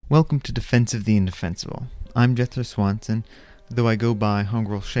Welcome to Defense of the Indefensible. I'm Jethro Swanson, though I go by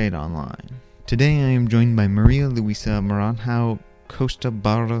Homegirl Shade online. Today I am joined by Maria Luisa Maranhão Costa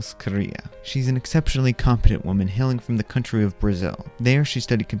Barros Correia. She's an exceptionally competent woman hailing from the country of Brazil. There she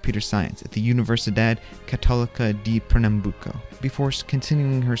studied computer science at the Universidade Católica de Pernambuco, before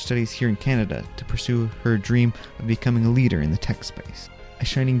continuing her studies here in Canada to pursue her dream of becoming a leader in the tech space. A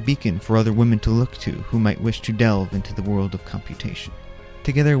shining beacon for other women to look to who might wish to delve into the world of computation.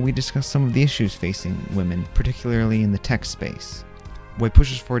 Together, we discuss some of the issues facing women, particularly in the tech space. Why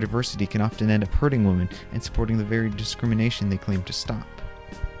pushes for diversity can often end up hurting women and supporting the very discrimination they claim to stop.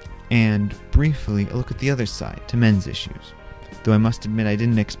 And, briefly, a look at the other side, to men's issues. Though I must admit I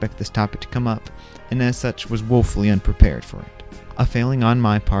didn't expect this topic to come up, and as such was woefully unprepared for it. A failing on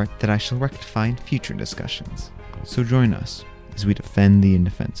my part that I shall rectify in future discussions. So join us as we defend the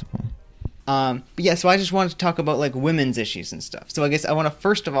indefensible. So I just wanted to talk about, women's issues and stuff. So I guess I want to,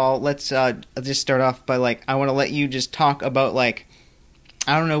 first of all, let's just start off by, I want to let you just talk about, I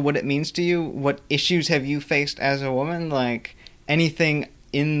don't know what it means to you. What issues have you faced as a woman? Anything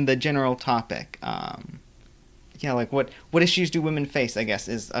in the general topic. What issues do women face, I guess,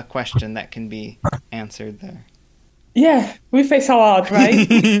 is a question that can be answered there. Yeah, we face a lot, right?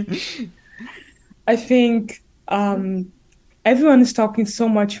 I think everyone is talking so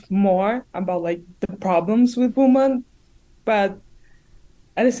much more about the problems with women, but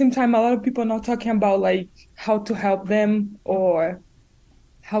at the same time, a lot of people are not talking about how to help them or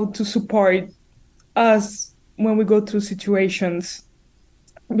how to support us when we go through situations.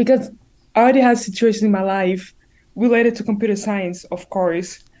 Because I already had situations in my life related to computer science, of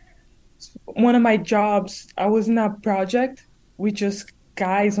course. One of my jobs, I was in a project with just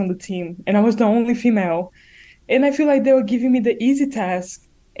guys on the team, and I was the only female. And I feel like they were giving me the easy task,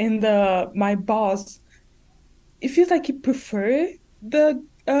 and my boss, it feels like he preferred the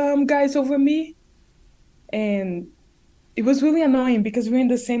guys over me. And it was really annoying because we're in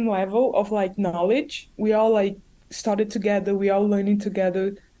the same level of knowledge. We all started together, we all learning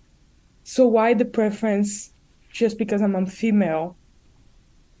together. So why the preference just because I'm a female?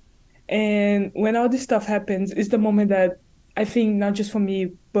 And when all this stuff happens, it's the moment that I think not just for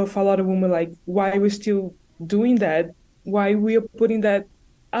me, but for a lot of women, why we're still doing that, why we are putting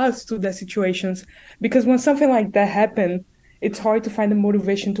us to that situations. Because when something like that happens, it's hard to find the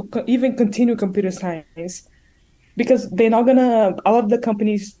motivation to even continue computer science. Because they're not gonna, a lot of the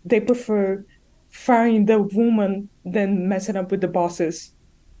companies, they prefer firing the woman than messing up with the bosses.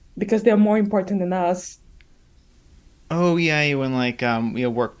 Because they're more important than us. Oh yeah, when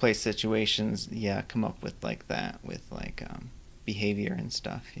workplace situations, come up with that, with behavior and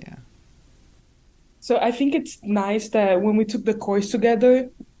stuff, yeah. So I think it's nice that when we took the course together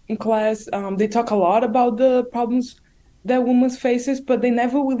in class, they talk a lot about the problems that women faces, but they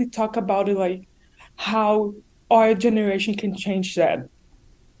never really talk about it, how our generation can change that,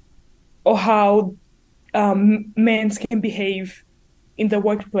 or how men can behave in the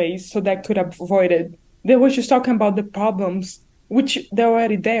workplace so that could have avoided. They were just talking about the problems, which they're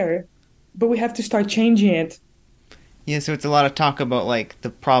already there, but we have to start changing it. Yeah, so it's a lot of talk about the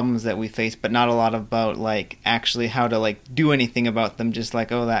problems that we face, but not a lot about actually how to do anything about them. Just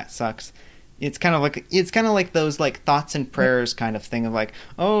oh, that sucks. It's kind of like those thoughts and prayers kind of thing of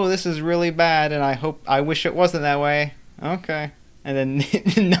oh, this is really bad, and I wish it wasn't that way. Okay, and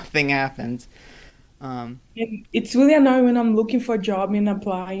then nothing happens. And it's really annoying when I'm looking for a job and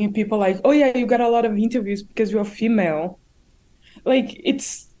applying, and people oh yeah, you got a lot of interviews because you're female.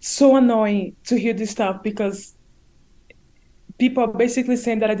 It's so annoying to hear this stuff because people are basically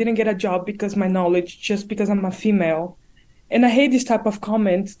saying that I didn't get a job because my knowledge, just because I'm a female. And I hate this type of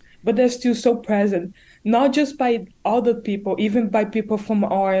comments, but they're still so present, not just by other people, even by people from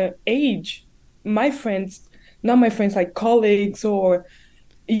our age. My friends, not my friends, colleagues or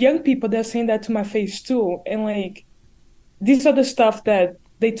young people, they're saying that to my face too. And these are the stuff that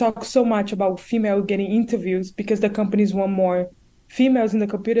they talk so much about female getting interviews because the companies want more females in the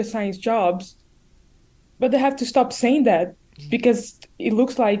computer science jobs. But they have to stop saying that because it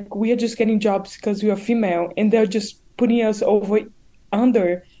looks like we are just getting jobs because we are female and they're just putting us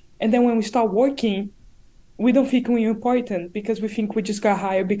under. And then when we start working, we don't think we're important because we think we just got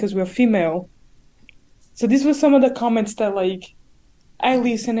hired because we're female. So these were some of the comments that I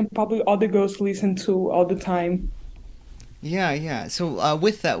listen and probably other girls listen to all the time. Yeah. So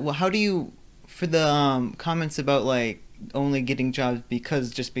with that, how do you, for the comments about only getting jobs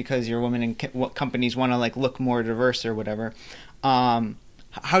because you're a woman and what companies want to look more diverse or whatever,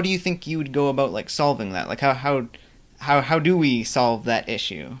 how do you think you would go about solving that? How do we solve that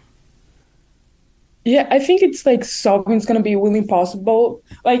issue? Yeah, I think it's like solving is gonna be really impossible.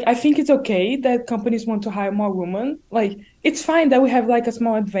 Like, I think it's okay that companies want to hire more women. Like, it's fine that we have like a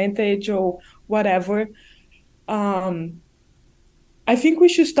small advantage or whatever. Um, I think we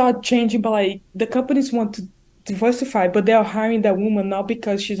should start changing, but like the companies want to diversify, but they are hiring that woman not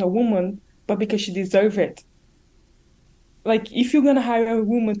because she's a woman, but because she deserves it. Like, if you're gonna hire a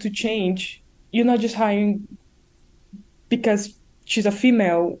woman to change, you're not just hiring because she's a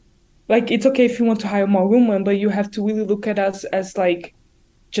female. Like, it's okay if you want to hire more women, but you have to really look at us as like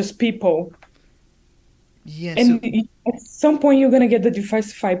just people. Yeah, so And at some point, you're gonna get the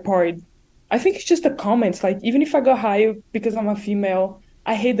diversified part. I think it's just the comments. Like, even if I got hired because I'm a female,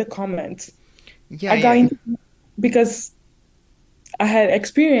 I hate the comments. yeah, I got yeah. in because I had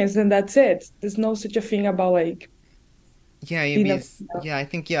experience, and that's it. There's no such a thing about like Yeah, being a because female. yeah, I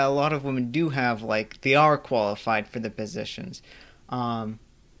think yeah, a lot of women do have like they are qualified for the positions. Um,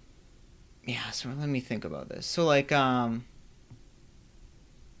 yeah, so let me think about this. So like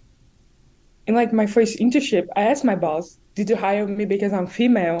In like my first internship, I asked my boss, "Did you hire me because I'm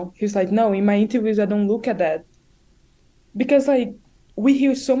female?" He was like, "No, in my interviews, I don't look at that." Because like we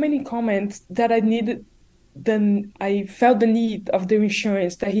hear so many comments that I needed then I felt the need of the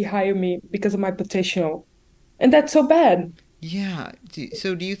insurance that he hired me because of my potential. And that's so bad. yeah,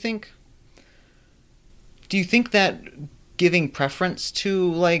 so do you think that giving preference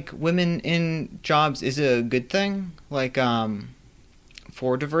to like women in jobs is a good thing? Like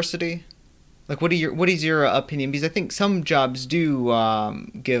for diversity? Like what is your opinion? Because I think some jobs do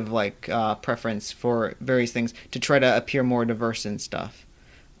give like preference for various things to try to appear more diverse and stuff.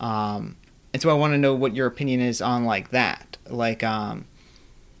 And so I want to know what your opinion is on like that. Like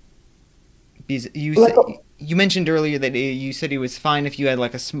because Like you mentioned earlier that you said it was fine if you had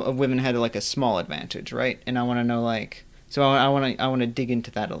like women had like a small advantage, right? And I want to know like so I want to dig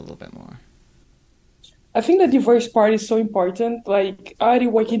into that a little bit more. I think the diverse part is so important. Like I already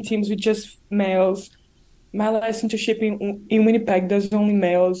work in teams with just males. My last internship in Winnipeg, there's only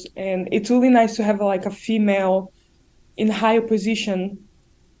males, and it's really nice to have like a female in higher position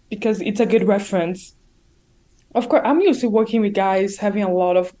because it's a good reference. Of course, I'm used to working with guys, having a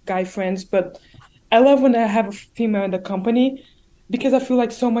lot of guy friends, but I love when I have a female in the company because I feel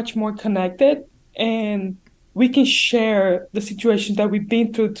like so much more connected and we can share the situations that we've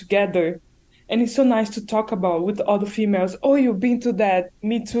been through together. And it's so nice to talk about with other females. Oh, you've been through that.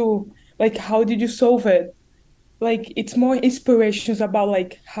 Me too. Like, how did you solve it? Like, it's more inspirations about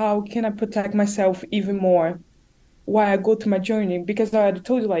like how can I protect myself even more while I go through my journey because I already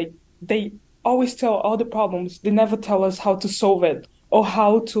told you, like, they always tell all the problems. They never tell us how to solve it or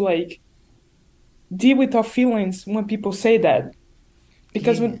how to, like, deal with our feelings when people say that.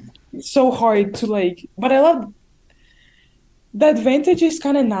 Because Yeah. when it's so hard to, like, but I love the advantage is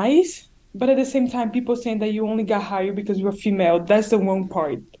kind of nice, but at the same time, people saying that you only got hired because you're female, that's the wrong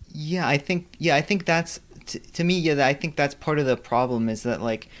part. Yeah, I think that's to me yeah, I think that's part of the problem is that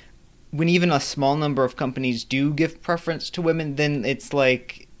like when even a small number of companies do give preference to women, then it's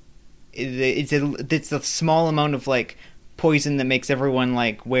like it's a small amount of like poison that makes everyone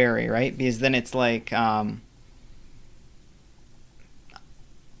like wary, right? Because then it's like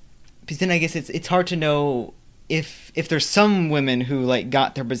because then I guess it's hard to know if there's some women who like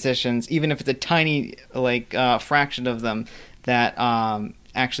got their positions, even if it's a tiny like fraction of them that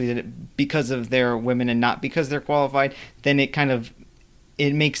actually did it because of their women and not because they're qualified, then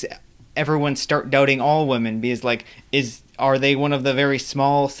it makes everyone start doubting all women because like is are they one of the very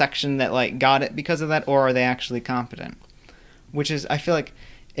small section that like got it because of that or are they actually competent? Which is I feel like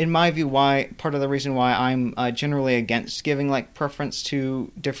in my view why part of the reason why I'm generally against giving like preference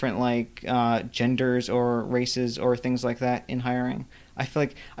to different like genders or races or things like that in hiring. I feel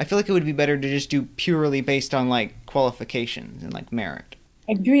like it would be better to just do purely based on like qualifications and like merit.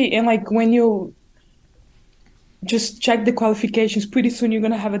 I agree. And like when you just check the qualifications, pretty soon you're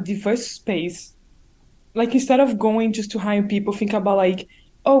gonna have a diverse space. Like instead of going just to hire people, think about like,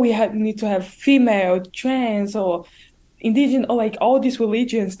 oh, need to have female, trans, or indigenous, or like all these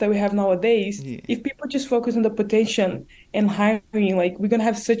religions that we have nowadays. Yeah. If people just focus on the potential and hiring, like we're gonna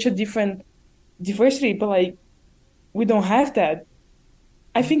have such a different diversity, but like we don't have that.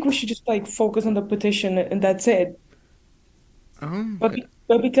 I think we should just like focus on the potential and that's it. But Okay.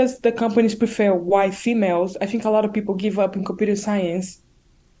 but because the companies prefer white females, I think a lot of people give up in computer science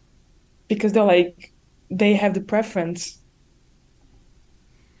because they're like they have the preference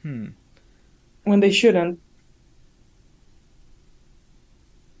Hmm. when they shouldn't.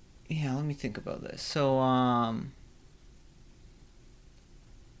 Yeah, let me think about this. So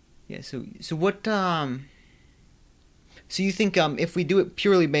yeah, so what So you think if we do it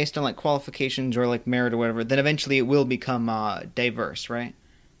purely based on like qualifications or like merit or whatever, then eventually it will become diverse, right?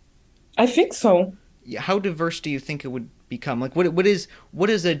 I think so. Yeah, how diverse do you think it would become? Like what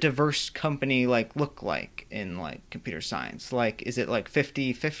does a diverse company like look like in like computer science? Like is it like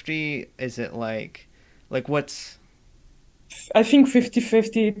 50-50? Is it like what's I think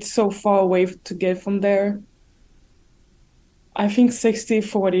 50-50. It's so far away to get from there. I think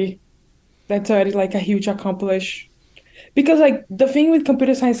 60-40. That's already like a huge accomplish. Because like the thing with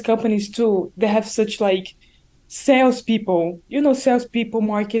computer science companies too, they have such like salespeople. Salespeople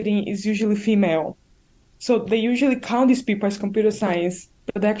marketing is usually female. So they usually count these people as computer science,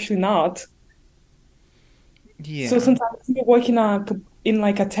 but they're actually not. So yeah. sometimes you work in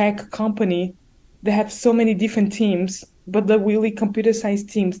like a tech company, they have so many different teams, but the really computer science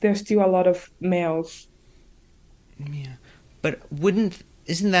teams, there's still a lot of males. Yeah. But wouldn't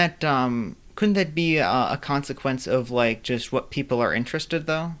isn't that couldn't that be a consequence of like just what people are interested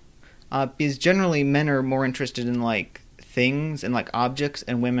though? Because generally men are more interested in like things and like objects,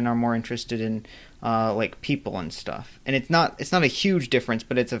 and women are more interested in like people and stuff. And it's not a huge difference,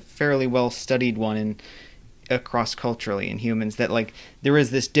 but it's a fairly well studied one in across culturally in humans that like there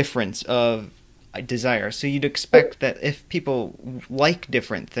is this difference of desire. So you'd expect that if people like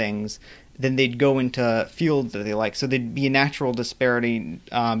different things, then they'd go into fields that they like. So there'd be a natural disparity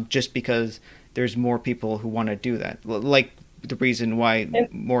just because there's more people who want to do that. Like the reason why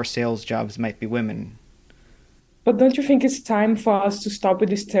And, more sales jobs might be women. but don't you think it's time for us to stop with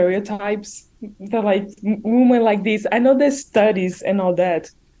the stereotypes that like women like this? I know there's studies and all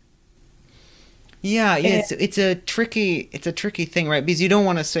that. Yeah, yeah, And it's a tricky thing, right? Because you don't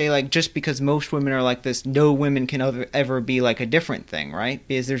want to say like just because most women are like this, no women can ever be like a different thing, right?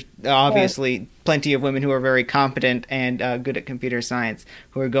 Because there's yeah, obviously plenty of women who are very competent and good at computer science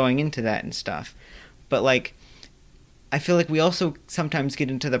who are going into that and stuff. But like, I feel like we also sometimes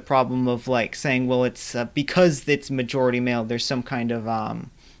get into the problem of like saying, well, it's because it's majority male, there's some kind of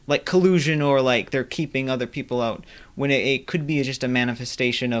like collusion or like they're keeping other people out when it could be just a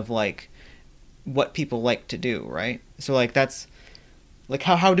manifestation of like what people like to do, right? So like that's like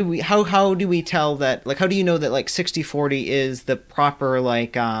how do we tell that like how do you know that like 60-40 is the proper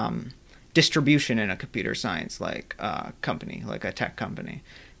like distribution in a computer science like company, like a tech company?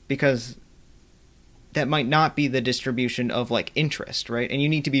 Because that might not be the distribution of like interest, right? And you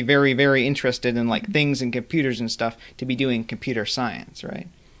need to be very very interested in like things and computers and stuff to be doing computer science, right?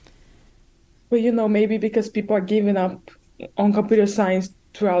 but maybe because people are giving up on computer science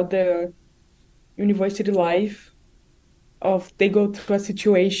throughout their university life, of they go through a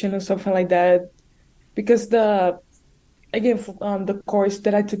situation or something like that. Because the course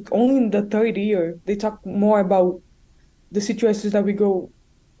that I took only in the third year, they talk more about the situations that we go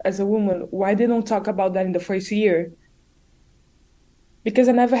as a woman. Why they don't talk about that in the first year? Because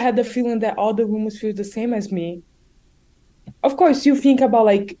I never had the feeling that all the women feel the same as me. Of course, you think about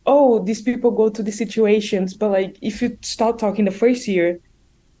like, oh, these people go to these situations, but like if you start talking the first year,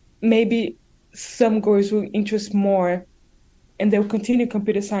 maybe some girls will interest more and they'll continue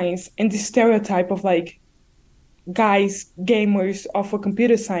computer science. And the stereotype of like guys, gamers of a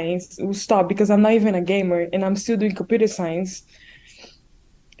computer science will stop because I'm not even a gamer and I'm still doing computer science.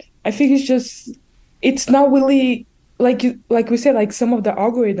 I think it's not really like we said, like some of the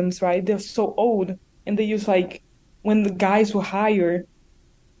algorithms, right? They're so old and they use like when the guys were higher.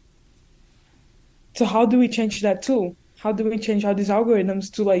 So how do we change that too? How do we change all these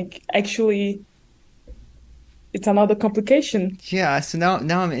algorithms to like actually it's another complication. Yeah, so now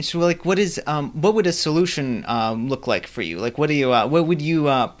I'm interested. Like, what would a solution look like for you? Like, what would you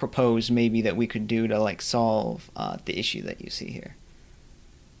propose maybe that we could do to like solve the issue that you see here?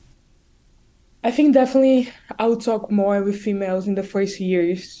 I think definitely I would talk more with females in the first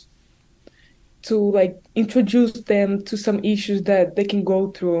years to like introduce them to some issues that they can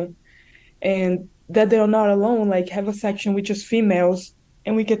go through and that they're not alone. Like have a section with just females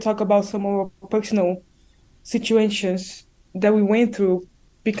and we could talk about some more personal situations that we went through.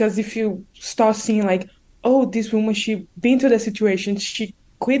 Because if you start seeing like, oh, this woman, she been through that situation, she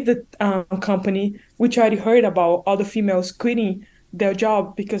quit the company, which I already heard about all the females quitting their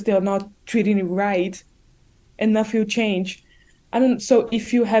job because they're not treating it right and nothing will change. I don't. So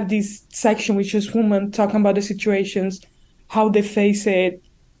if you have this section which is women talking about the situations, how they face it,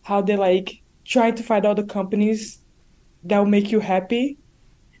 how they like trying to find other companies that will make you happy,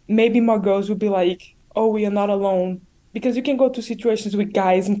 maybe more girls will be like, oh, we are not alone. Because you can go to situations with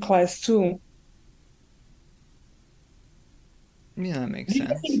guys in class too. Yeah, that makes This I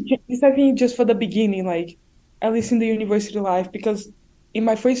sense. think this I think just for the beginning, like at least in the university life, because in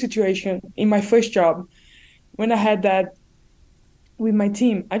my first situation, in my first job, when I had that with my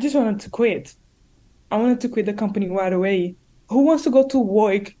team, I just wanted to quit. I wanted to quit the company right away. Who wants to go to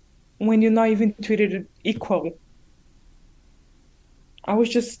work when you're not even treated equal? I was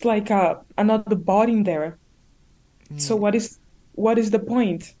just like another bot in there. So Yeah, what is the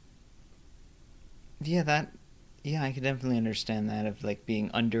point? yeah, that. Yeah, I could definitely understand that of like being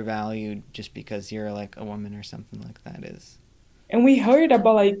undervalued just because you're like a woman or something like that is. And we heard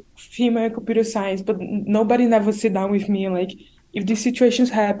about like female computer science, but nobody never sit down with me and like if these situations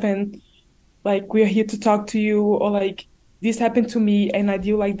happen, like we are here to talk to you, or like this happened to me and I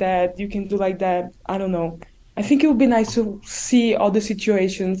do like that, you can do like that. I don't know. I think it would be nice to see all the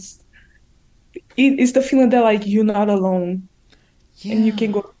situations. It's the feeling that like you're not alone and you Yeah,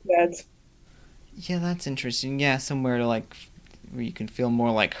 can go through that. yeah, that's interesting. Yeah, somewhere to like where you can feel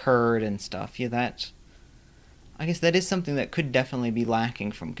more like heard and stuff. Yeah, that. I guess that is something that could definitely be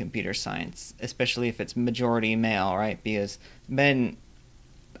lacking from computer science, especially if it's majority male, right? Because men,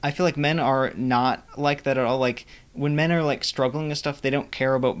 I feel like men are not like that at all. Like when men are like struggling with stuff, they don't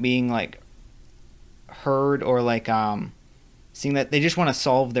care about being like heard or like seeing that they just want to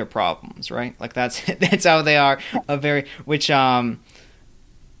solve their problems, right? Like that's that's how they are. A very which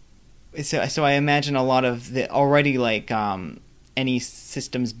so I imagine a lot of the already like any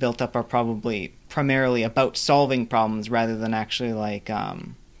systems built up are probably primarily about solving problems rather than actually like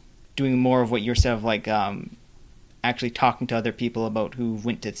doing more of what you're sort of like actually talking to other people about who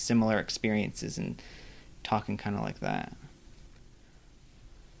went to similar experiences and talking kind of like that.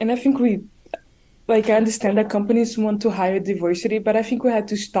 And I think we like I understand that companies want to hire diversity, but I think we had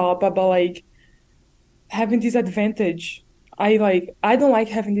to stop about like having this advantage. I don't like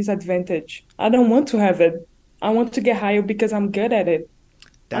having this advantage. I don't want to have it. I want to get hired because I'm good at it.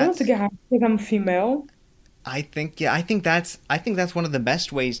 I don't want to That's get hired because I'm female. I think yeah, I think that's one of the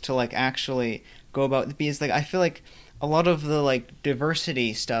best ways to like actually go about it because like I feel like a lot of the like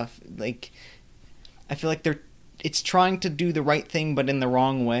diversity stuff like I feel like they're it's trying to do the right thing but in the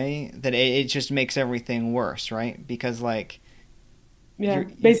wrong way that it just makes everything worse, right? Because like Yeah.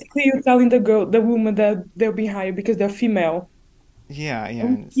 you Basically you're telling the woman that they're being hired because they're female. yeah, yeah,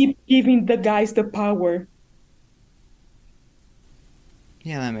 And we keep giving the guys the power.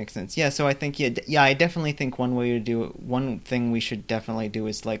 yeah, that makes sense. Yeah, so I think yeah, I definitely think one way to do it, one thing we should definitely do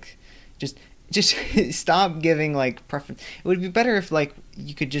is like just just stop giving like preference. It would be better if like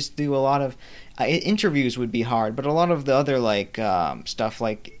you could just do a lot of interviews would be hard, but a lot of the other like stuff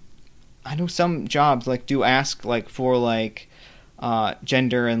like I know some jobs like do ask like for like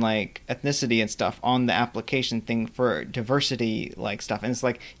gender and like ethnicity and stuff on the application thing for diversity like stuff, and it's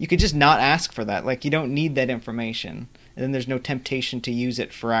like you could just not ask for that. Like you don't need that information, and then there's no temptation to use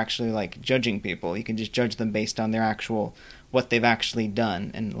it for actually like judging people. You can just judge them based on their actual what they've actually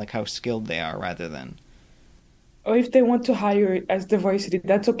done and like how skilled they are rather than Or if they want to hire as diversity,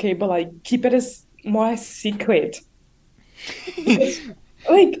 that's okay, but like keep it as more secret. Because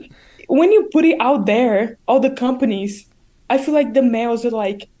like when you put it out there, all the companies, I feel like the males are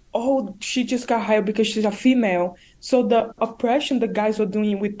like, oh, she just got hired because she's a female. So the oppression the guys are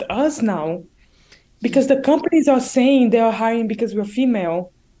doing with us now, because the companies are saying they are hiring because we're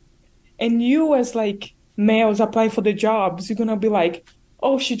female, and you as like males applying for the jobs, you're gonna be like,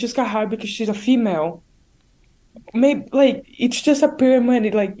 oh, she just got hired because she's a female. Maybe like it's just a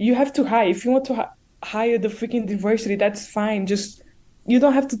pyramid. Like you have to hire if you want to hire the freaking diversity. That's fine. Just you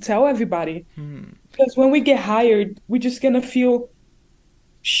don't have to tell everybody because when we get hired, we're just gonna feel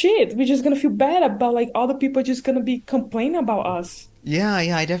shit. We're just gonna feel bad about like other people are just gonna be complaining about us. yeah,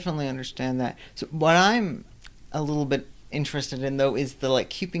 yeah, I definitely understand that. So what I'm a little bit interested in though is the like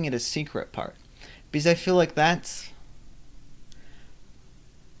keeping it a secret part because I feel like that's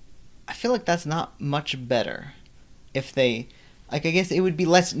not much better if they like I guess it would be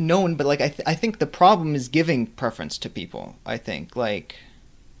less known, but like I think the problem is giving preference to people. I think like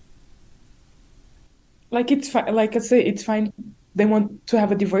Like it's fine. Like I say, it's fine. They want to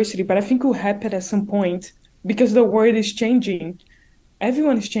have a diversity, but I think it will happen at some point because the world is changing.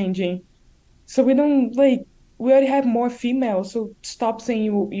 Everyone is changing. So we don't like we already have more females, so stop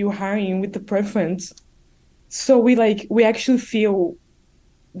saying you're hiring with the preference. So we actually feel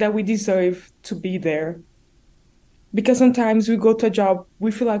that we deserve to be there. Because sometimes we go to a job,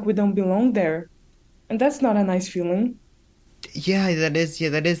 we feel like we don't belong there. And that's not a nice feeling. yeah that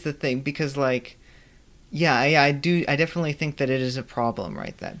is the thing because like I definitely think that it is a problem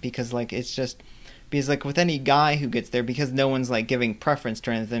right that because like it's just because like with any guy who gets there because no one's like giving preference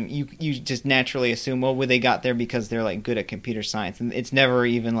to them you just naturally assume well they got there because they're like good at computer science and it's never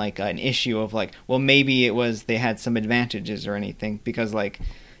even like an issue of like well maybe it was they had some advantages or anything because like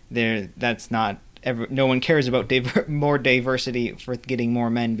they're that's not no one cares about more diversity for getting more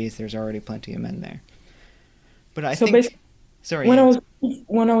men because there's already plenty of men there. But I So think, basically, sorry, when I yeah. was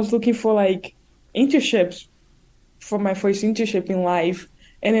when I was looking for like internships for my first internship in life,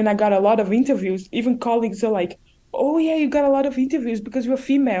 and then I got a lot of interviews. Even colleagues are like, "Oh yeah, you got a lot of interviews because you're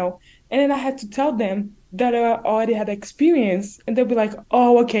female." And then I had to tell them that I already had experience, and they'll be like,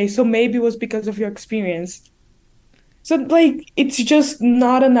 "Oh, okay, so maybe it was because of your experience." So like, it's just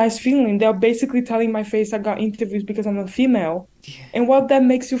not a nice feeling. They're basically telling my face I got interviews because I'm a female, and what that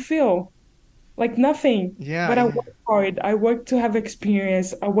makes you feel? Like nothing. Yeah, But I yeah, work hard. I work to have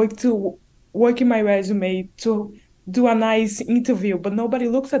experience. I work to work in my resume to do a nice interview, but nobody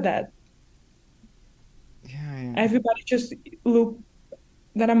looks at that. yeah, yeah, Everybody just look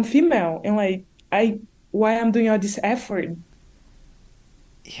that I'm female and like I why I'm doing all this effort.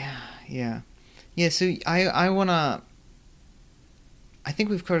 yeah, yeah. Yeah, so I wanna. I think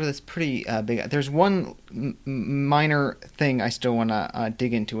we've covered this pretty big. There's one minor thing I still wanna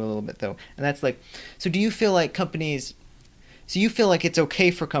dig into a little bit though, and that's like, so do you feel like companies? So you feel like it's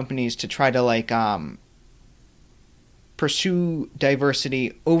okay for companies to try to like pursue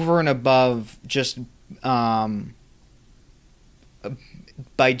diversity over and above just um,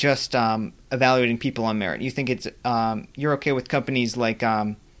 by just evaluating people on merit. You think it's you're okay with companies like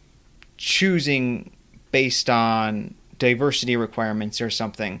choosing based on diversity requirements or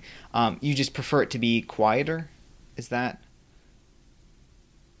something. You just prefer it to be quieter. Is that?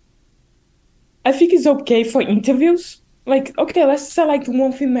 I think it's okay for interviews. Like, okay, let's select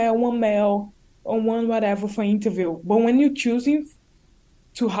one female, one male, or one whatever for interview. But when you're choosing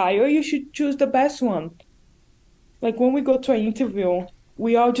to hire, you should choose the best one. Like when we go to an interview,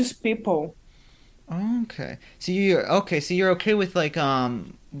 we are just people. Okay. So you're okay. So you're okay with like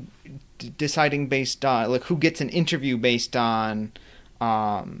deciding based on like who gets an interview based on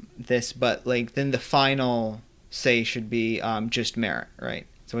this, but like then the final say should be just merit, right?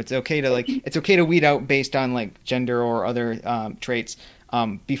 So it's okay to weed out based on like gender or other traits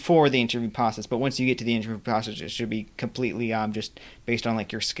before the interview process, but once you get to the interview process, it should be completely just based on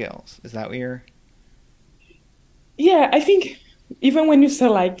like your skills. Is that what you're? Yeah, I think even when you're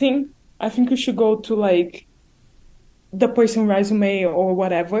selecting, I think you should go to like the person resume or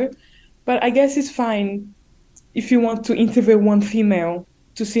whatever. But I guess it's fine if you want to interview one female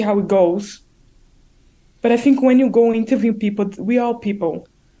to see how it goes. But I think when you go interview people, we are people.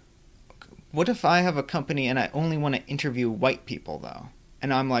 What if I have a company and I only want to interview white people though?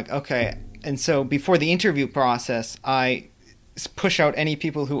 And I'm like, okay, and so before the interview process, I push out any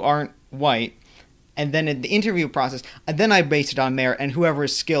people who aren't white, and then in the interview process, and then I base it on merit, and whoever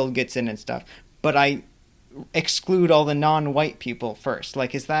is skilled gets in and stuff. But I exclude all the non-white people first.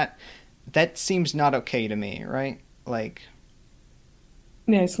 Like, is that seems not okay to me, right? Like,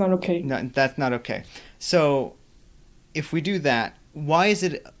 Yeah, it's not okay. no, that's not okay. So if we do that, why is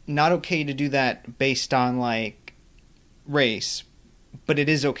it not okay to do that based on like race, but it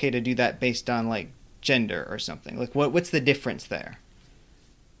is okay to do that based on like gender or something? Like what's the difference there?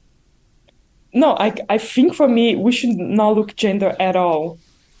 No, I think for me, we should not look gender at all.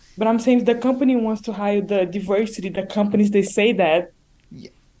 But I'm saying if the company wants to hire the diversity, the companies they say that, Yeah,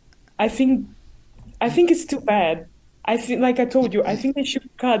 I think I think it's too bad. I think like I told you, I yeah, think they should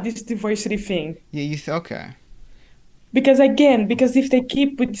cut this diversity thing. okay. Because again, because if they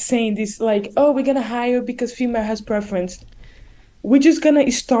keep with saying this like, oh, we're gonna hire because female has preference, we're just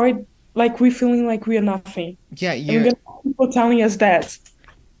gonna start like we feeling like we are nothing. Yeah, And we're you're gonna have people telling us that.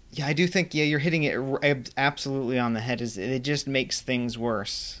 yeah, I do think you're hitting it absolutely on the head. Is it just makes things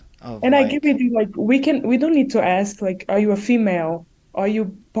worse of And I give like it like we don't need to ask like, are you a female? Are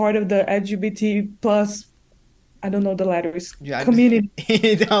you part of the LGBT plus I don't know the letters yeah, community?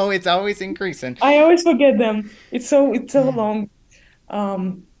 it's always increasing. I always forget them. It's so long.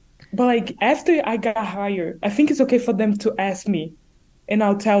 Um, but like after I got hired, I think it's okay for them to ask me and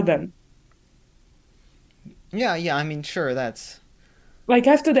I'll tell them. Yeah, yeah, I mean sure that's Like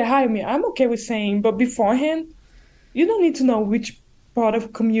after they hire me, I'm okay with saying, but beforehand, you don't need to know which part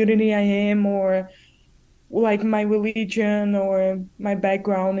of community I am or like my religion or my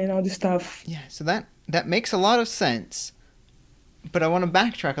background and all this stuff. yeah, so that makes a lot of sense. But I want to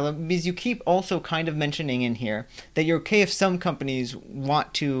backtrack a little because you keep also kind of mentioning in here that you're okay if some companies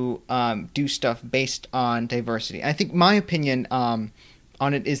want to do stuff based on diversity. I think my opinion on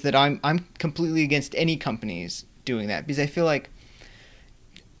it is that I'm completely against any companies doing that because I feel like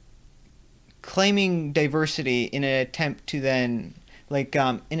claiming diversity in an attempt to then like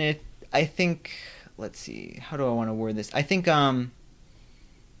in a I think let's see how do I want to word this I think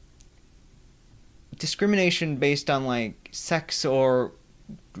discrimination based on like sex or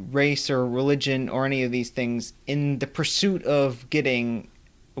race or religion or any of these things in the pursuit of getting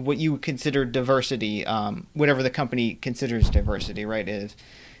what you would consider diversity, whatever the company considers diversity, right? Is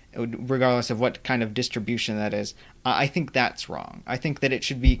regardless of what kind of distribution that is. I think that's wrong. I think that it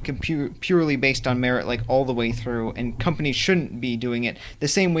should be purely based on merit, like all the way through, and companies shouldn't be doing it the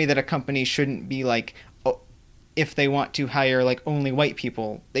same way that a company shouldn't be like, oh, if they want to hire like only white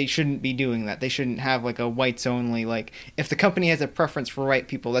people, they shouldn't be doing that. They shouldn't have like a whites only. Like if the company has a preference for white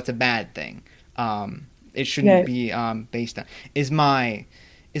people, that's a bad thing. It shouldn't Yeah. be based on is my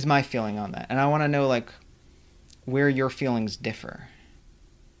feeling on that, and I want to know like where your feelings differ.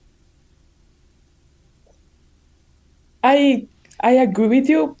 I agree with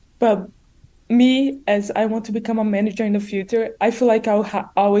you, but me, as I want to become a manager in the future, I feel like I'll ha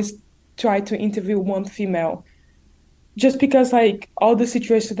always try to interview one female, just because like all the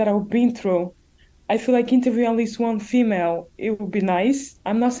situations that I've been through, I feel like interviewing at least one female, it would be nice.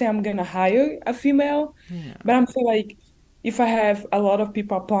 I'm not saying I'm gonna hire a female, Yeah. but I'm saying like if I have a lot of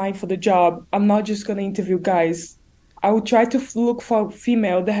people applying for the job, I'm not just gonna interview guys. I would try to look for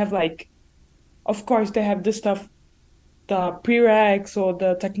female that have like, of course, they have the stuff, the prereqs or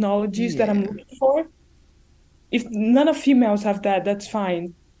the technologies that I'm Yeah. looking for. If none of females have that, that's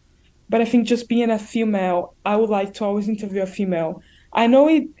fine. But I think just being a female, I would like to always interview a female. I know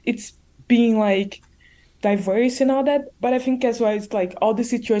it's being like diverse and all that, but I think as well it's like all the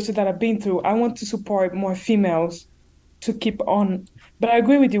situations that I've been through, I want to support more females to keep on. But I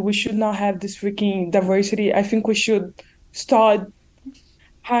agree with you, we should not have this freaking diversity. I think we should start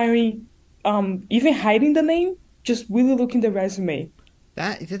hiring, even hiding the name, just really look in the resume.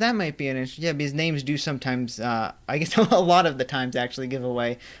 That might be an interesting. Yeah, because names do sometimes. I guess a lot of the times actually give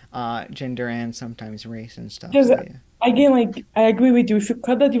away gender and sometimes race and stuff. Because So yeah. again, like I agree with you. If you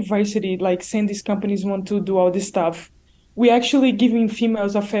cut the diversity, like saying these companies want to do all this stuff, we actually giving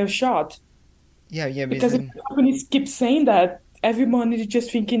females a fair shot. Yeah, yeah, because Because if then companies keep saying that, everyone is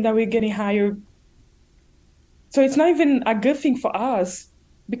just thinking that we're getting hired. So it's not even a good thing for us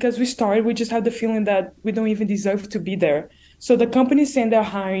because we started, we just have the feeling that we don't even deserve to be there. So the companies saying they're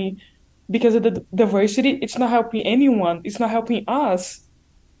hiring because of the diversity, it's not helping anyone. It's not helping us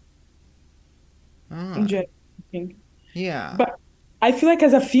in ah, general, I think. yeah. But I feel like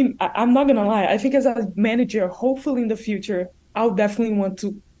as a I'm not gonna lie, I think as a manager, hopefully in the future, I'll definitely want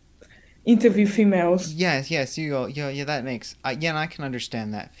to interview females. Yes, yes, you go. Yeah, yeah, that makes. Yeah, and I can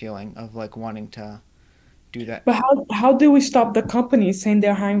understand that feeling of like wanting to do that. But how do we stop the companies saying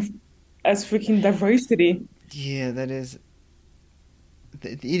they're hiring as freaking diversity? Yeah, that is.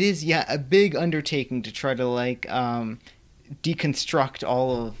 It is, yeah, a big undertaking to try to like deconstruct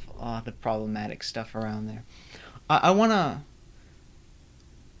all of the problematic stuff around there. I want to.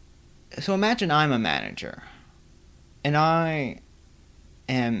 So imagine I'm a manager, and I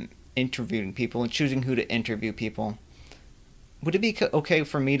am interviewing people and choosing who to interview people. Would it be okay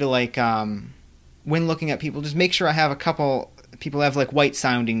for me to like when looking at people, just make sure I have a couple people have like white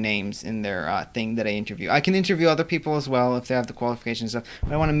sounding names in their thing that I interview. I can interview other people as well if they have the qualifications and stuff,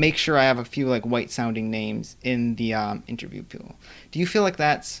 but I want to make sure I have a few like white sounding names in the interview pool. Do you feel like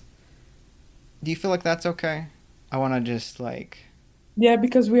that's do you feel like that's okay? I want to just like Yeah,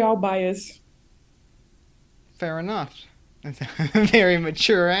 because we all biased. fair enough. That's a very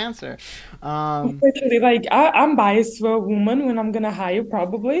mature answer. Um, Especially like I'm biased for a woman when I'm gonna hire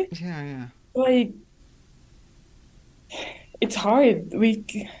probably. yeah, yeah. Like it's hard. We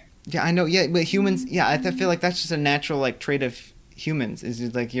Yeah, I know. Yeah, but humans. Yeah, I feel like that's just a natural like trait of humans. Is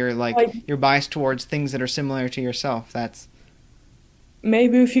just, like like you're biased towards things that are similar to yourself. That's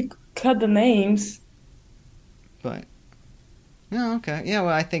maybe if you cut the names, but no, okay. Yeah,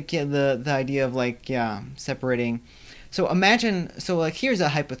 well, I think yeah the idea of like yeah separating. So imagine so like here's a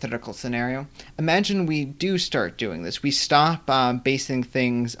hypothetical scenario. Imagine we do start doing this. We stop basing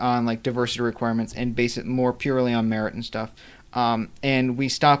things on like diversity requirements and base it more purely on merit and stuff. And we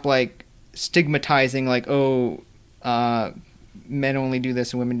stop like stigmatizing like oh men only do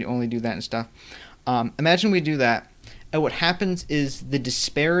this and women only do that and stuff. Imagine we do that, and what happens is the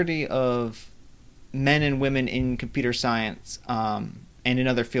disparity of men and women in computer science and in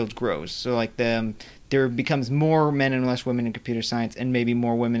other fields grows. So like there becomes more men and less women in computer science, and maybe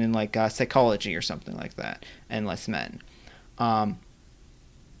more women in like psychology or something like that, and less men. Um,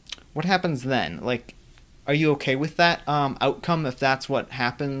 what happens then? Like, are you okay with that outcome if that's what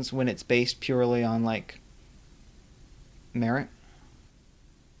happens when it's based purely on like merit?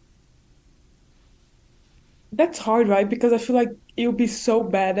 that's hard, right? Because I feel like it would be so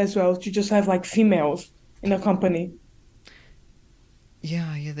bad as well to just have like females in a company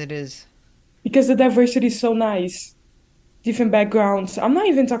Yeah, yeah, that is. because the diversity is so nice. different backgrounds. I'm not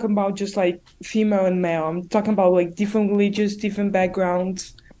even talking about just like female and male. I'm talking about like different religions, different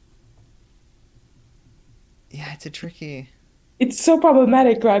backgrounds. Yeah, it's a tricky. It's so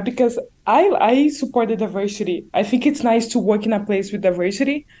problematic, right? Because I support the diversity. I think it's nice to work in a place with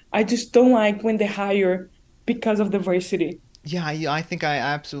diversity. I just don't like when they hire because of diversity. Yeah, I think I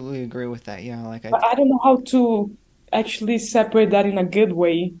absolutely agree with that. Yeah, like I But I don't know how to actually separate that in a good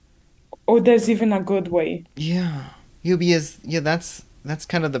way, or there's even a good way. yeah. Because yeah, that's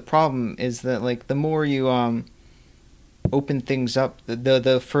kind of the problem is that like the more you open things up,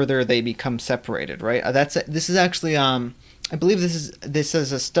 the further they become separated, right? That's this is actually I believe this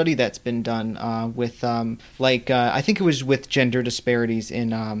is a study that's been done with I think it was with gender disparities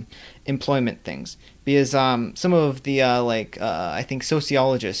in employment things because some of the I think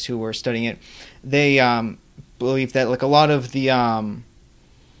sociologists who were studying it, they believe that like a lot of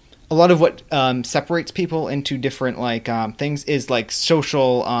what separates people into different things is like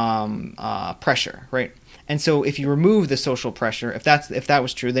social pressure, right? And so if you remove the social pressure, if that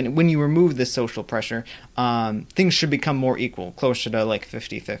was true, then when you remove the social pressure, things should become more equal, closer to like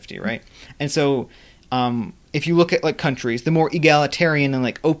 50-50, right? And so if you look at like countries, the more egalitarian and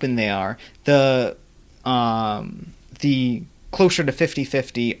like open they are, the closer to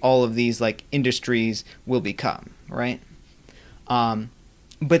 50-50 all of these like industries will become, right?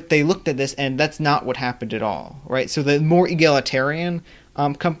 But they looked at this, and that's not what happened at all, right? So the more egalitarian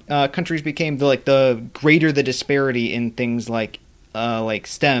countries became, the greater the disparity in things like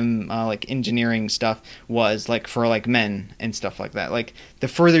STEM, like engineering stuff was like for like men and stuff like that. Like the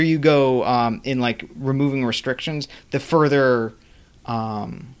further you go in like removing restrictions, the further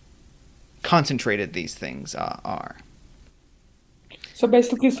concentrated these things are. So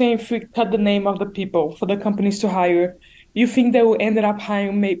basically saying if we cut the name of the people for the companies to hire, you think they will end up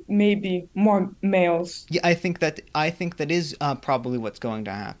hiring maybe more males? Yeah, I think that is probably what's going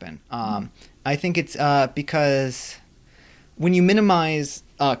to happen. I think it's because when you minimize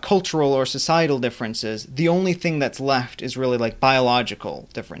cultural or societal differences, the only thing that's left is really like biological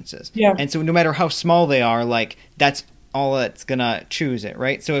differences. Yeah. And so no matter how small they are, like that's all that's gonna choose it,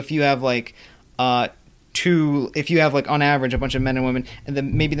 right? So if you have like if you have like on average a bunch of men and women, and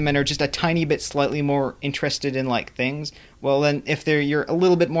then maybe the men are just a tiny bit slightly more interested in like things, well then if you're a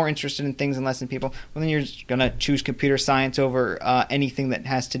little bit more interested in things and less in people, well then you're just gonna choose computer science over anything that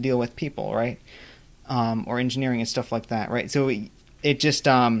has to deal with people, right? Or engineering and stuff like that, right? So it just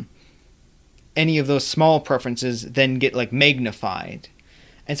any of those small preferences then get like magnified,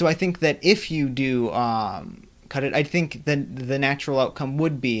 and so I think that if you do cut it, I think that the natural outcome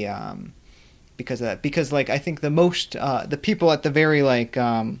would be because of that. Because like I think the people at the very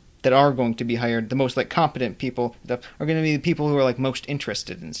that are going to be hired, the most like competent people are going to be the people who are like most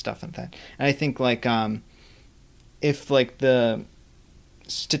interested in stuff like that. And I think like if like the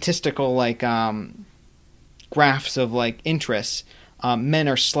statistical graphs of like interests, men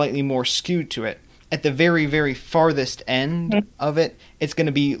are slightly more skewed to it. At the very, very farthest end of it, it's going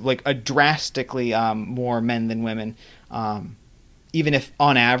to be like a drastically more men than women. Even if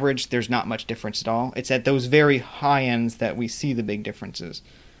on average there's not much difference at all, it's at those very high ends that we see the big differences.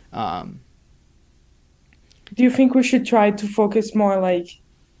 Do you think we should try to focus more like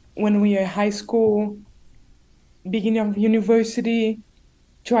when we are in high school, beginning of university,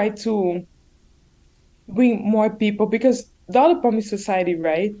 try to bring more people? Because the other problem is society,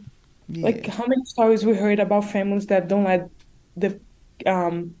 right? Like Yeah. how many stories we heard about families that don't let the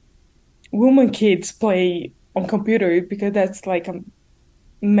um woman kids play on computer because that's like a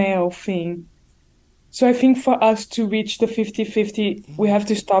male thing. So I think for us to reach the 50-50, we have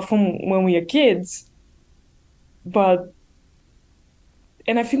to start from when we are kids. But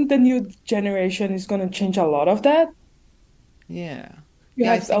and I think the new generation is going to change a lot of that. Yeah. You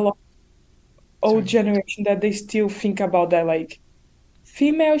Yeah, I have a think. lot of old Sorry. generation that they still think about that, like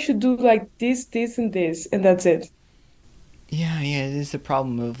female should do like this, and this, and that's it. Yeah, yeah, it is the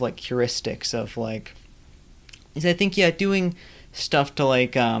problem of like heuristics of like is I think yeah, doing stuff to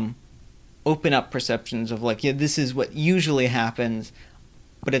like open up perceptions of like yeah, this is what usually happens,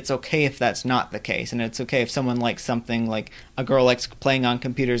 but it's okay if that's not the case, and it's okay if someone likes something like a girl likes playing on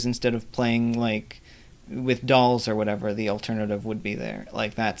computers instead of playing like with dolls or whatever the alternative would be there.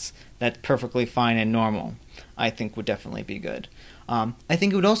 Like that's perfectly fine and normal. I think would definitely be good. I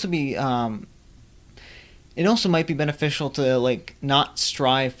think it would also be it also might be beneficial to like not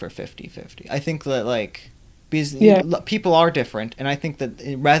strive for 50-50. I think that like because Yeah. people are different, and I think that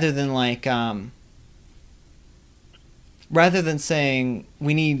rather than saying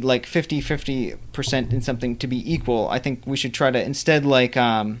we need like 50-50% in something to be equal, I think we should try to instead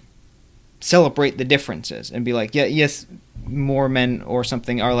celebrate the differences and be like, yeah, yes, more men or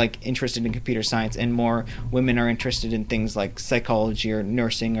something are like interested in computer science, and more women are interested in things like psychology or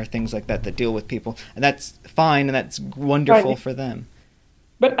nursing or things like that deal with people, and that's fine and that's wonderful for them.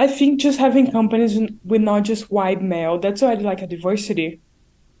 But I think just having companies with not just white male, that's already like a diversity.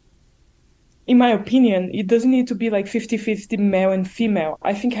 In my opinion, it doesn't need to be like 50-50 male and female.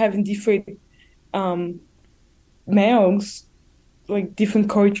 I think having different um, males, like different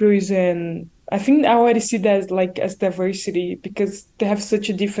cultures, and I think I already see that as like as diversity because they have such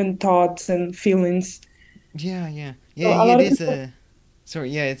a different thoughts and feelings. So a It lot of is people, a sorry,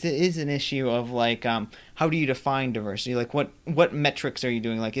 yeah, it is an issue of like how do you define diversity? Like what metrics are you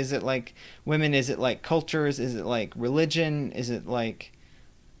doing? Like is it like women, is it like cultures, is it like religion, is it like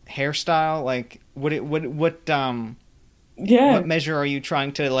hairstyle? Like what yeah, measure are you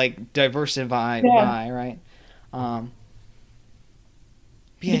trying to like diversify yeah. by, right? Um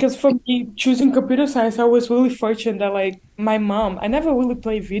yeah. Because for me, choosing computer science, I was really fortunate that like my mom, I never really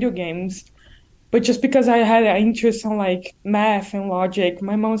played video games, but just because I had an interest in like math and logic,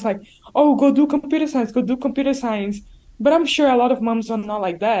 my mom was like, "Oh, go do computer science, go do computer science." But I'm sure a lot of moms are not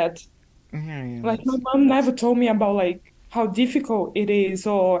like that. Yeah, Like my mom never told me about like how difficult it is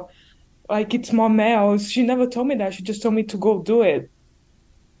or like it's more males. She never told me that. She just told me to go do it.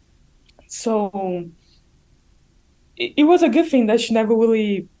 So it was a good thing that she never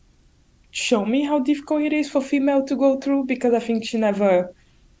really showed me how difficult it is for female to go through because I think she never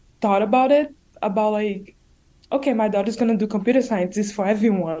thought about it, about like, okay, my daughter's gonna do computer science, it's for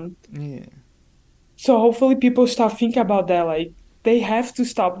everyone. yeah. So hopefully people start thinking about that, like they have to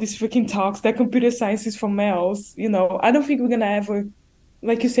stop these freaking talks that computer science is for males. I don't think we're gonna ever,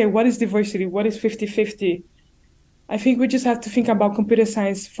 like you say, what is diversity? What is 50-50? I think we just have to think about computer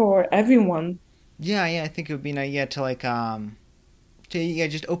science for everyone. I think it would be nice, yeah, to like to yeah,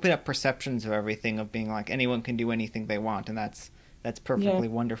 just open up perceptions of everything, of being like anyone can do anything they want, and that's Yeah. perfectly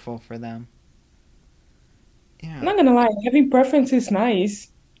wonderful for them. I'm Yeah. not gonna lie, having preference is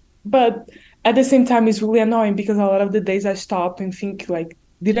nice, but at the same time, it's really annoying because a lot of the days I stop and think like,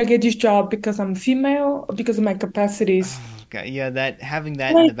 did I get this job because I'm female or because of my capacities? Oh, God. Yeah, that having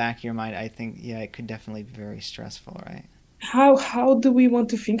that in Like, the back of your mind, I think, yeah, it could definitely be very stressful, right? how do we want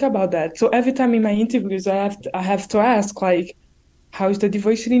to think about that? So every time in my interviews, I have to ask like, how is the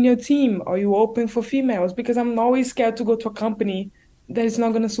diversity in your team? Are you open for females? Because I'm always scared to go to a company that is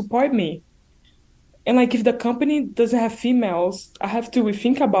not gonna support me. And like if the company doesn't have females, I have to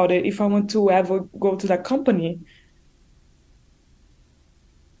rethink about it if I want to ever go to that company.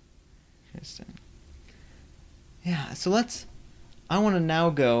 Interesting. Yeah, so I want to now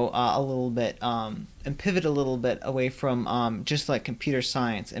go a little bit and pivot a little bit away from just like computer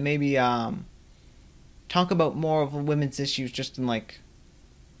science, and maybe talk about more of women's issues just in like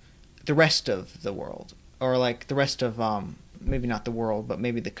the rest of the world, or like the rest of maybe not the world, but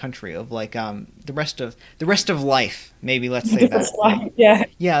maybe the country, of like the rest of life, maybe, let's say That's that. why, yeah.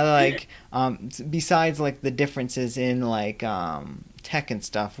 Yeah, like besides like the differences in like tech and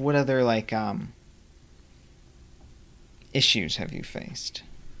stuff, what other like issues have you faced?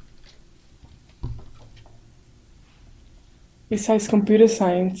 Besides computer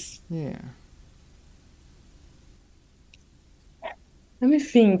science. Yeah. Let me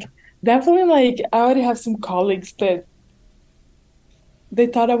think. Definitely, like, I already have some colleagues that they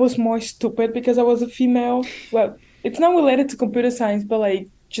thought I was more stupid because I was a female. Well, it's not related to computer science, but like,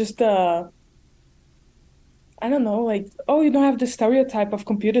 just, I don't know, like, oh, you don't have the stereotype of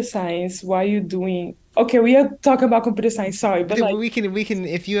computer science. Why are you doing? Okay, we are talking about computer science, sorry, but like, We can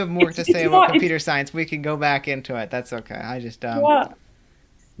if you have more it's, to say it's about more, it's computer science, we can go back into it. That's okay. I just more,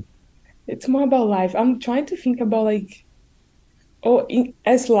 it's more about life. I'm trying to think about like,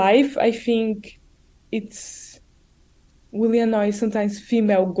 as life, I think it's really annoying sometimes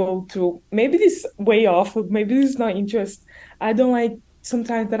female go through. Maybe this way off, or maybe this is not interest. I don't like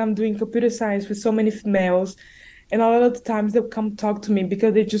sometimes that I'm doing computer science with so many females, and a lot of the times they'll come talk to me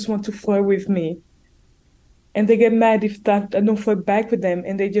because they just want to flirt with me, and they get mad if that I don't flirt back with them,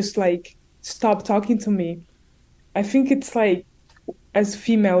 and they just like stop talking to me. I think it's like as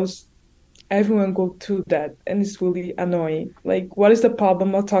females, everyone go through that, and it's really annoying. Like, what is the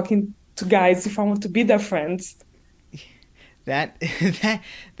problem of talking to guys if I want to be their friends? that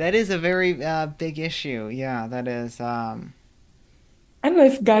that is a very big issue. Yeah, that is. I don't know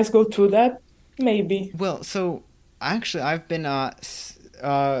if guys go through that. Maybe. Well, so actually, I've been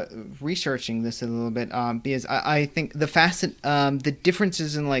researching this a little bit because I think the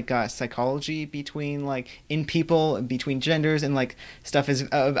differences in like psychology between like in people, between genders and like stuff is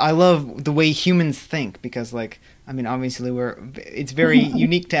I love the way humans think, because like I mean, obviously, it's very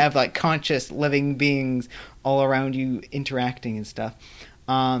unique to have like conscious living beings all around you interacting and stuff.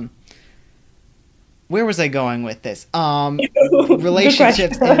 Um, where was I going with this? Good question.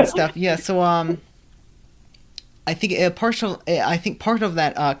 Relationships and stuff. Yeah. So, I think part of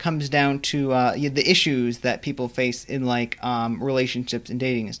that comes down to the issues that people face in like relationships and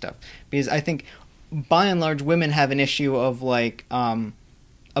dating and stuff. Because I think, by and large, women have an issue of like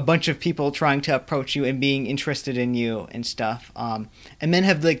a bunch of people trying to approach you and being interested in you and stuff. And men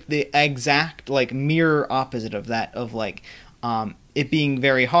have like the exact like mirror opposite of that, of like it being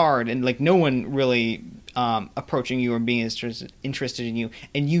very hard and like no one really approaching you or being interested in you,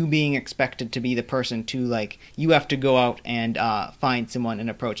 and you being expected to be the person to like, you have to go out and find someone and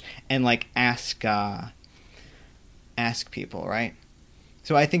approach and like ask people, right?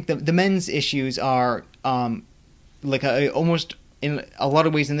 So I think the men's issues are like almost in a lot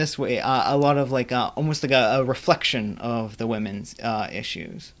of ways in this way a lot of like almost like a reflection of the women's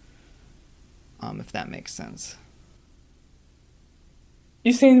issues, if that makes sense.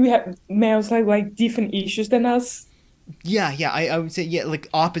 You're saying we have males like different issues than us? Yeah, I would say, yeah, like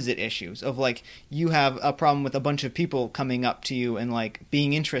opposite issues of like, you have a problem with a bunch of people coming up to you and like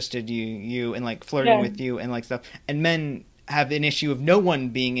being interested you and like flirting Yeah. with you and like stuff, and men have an issue of no one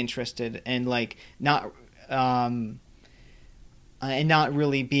being interested and like not and not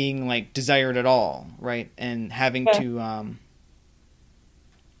really being like desired at all, right? And having Yeah. to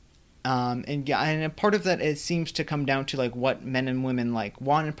and yeah, and a part of that, it seems to come down to like what men and women like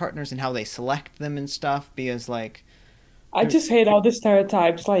want in partners and how they select them and stuff. Because like, I just hate all the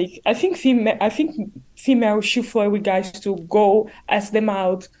stereotypes. Like, I think females should flirt with guys to go ask them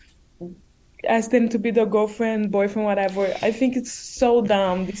out, ask them to be their girlfriend, boyfriend, whatever. I think it's so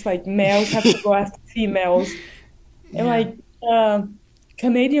dumb. It's like males have to go ask females. And yeah, like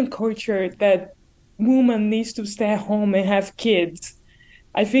Canadian culture that woman needs to stay at home and have kids.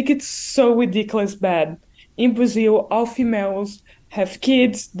 I think it's so ridiculous bad. In Brazil, all females have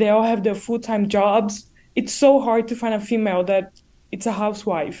kids, they all have their full-time jobs. It's so hard to find a female that it's a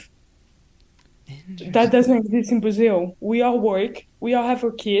housewife. That interesting. doesn't exist in Brazil. We all work, we all have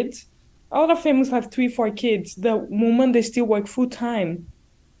our kids. A lot of families have three, four kids. The woman, they still work full time.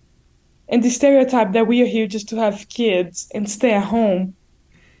 And the stereotype that we are here just to have kids and stay at home,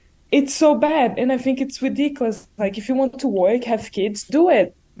 it's so bad. And I think it's ridiculous. Like, if you want to work, have kids, do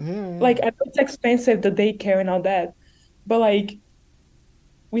it. Yeah, Like, I know it's expensive, the daycare and all that, but like,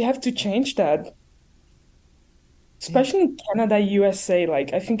 we have to change that, yeah. especially in Canada, USA.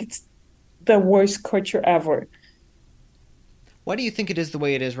 Like, I think it's the worst culture ever. Why do you think it is the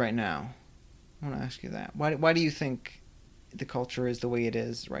way it is right now? I want to ask you that. Why do you think the culture is the way it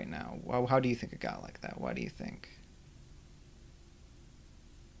is right now? How do you think it got like that? Why do you think?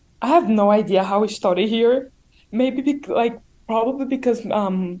 I have no idea how it started here. Maybe like probably because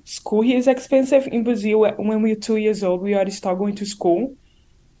school here is expensive in Brazil. When we're 2 years old, we already start going to school.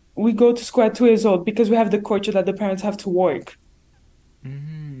 We go to school at 2 years old because we have the culture that the parents have to work.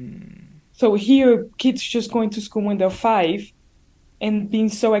 Mm. So here, kids just going to school when they're five and being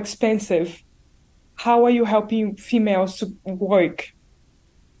so expensive. How are you helping females to work?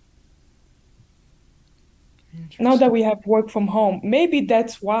 Now that Interesting. we have work from home, maybe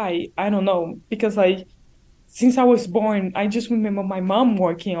that's why, I don't know, because like since I was born, I just remember my mom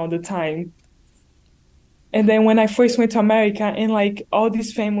working all the time. And then when I first went to America and like all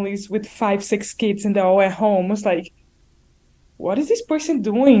these families with five, six kids and they're all at home, I was like, what is this person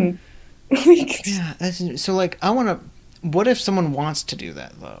doing? Like, Yeah, so like, I want to. What if someone wants to do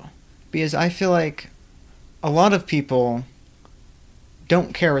that though? Because I feel like a lot of people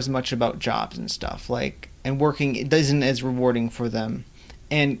don't care as much about jobs and stuff. Like, and working, it isn't as rewarding for them.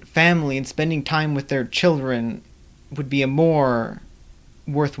 And family and spending time with their children would be a more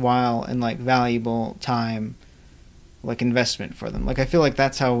worthwhile and like valuable time, like investment for them. Like, I feel like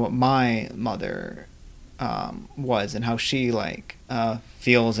that's how my mother was, and how she like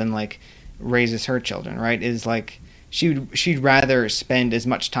feels and like raises her children. Right? Is like, she'd rather spend as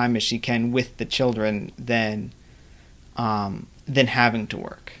much time as she can with the children than having to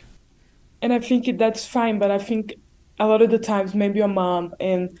work. and I think that's fine, but I think a lot of the times maybe your mom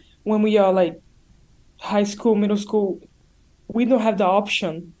and when we are like high school, middle school, we don't have the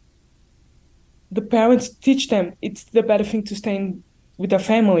option. The parents teach them it's the better thing to stay with their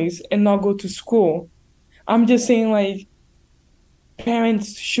families and not go to school. I'm just saying like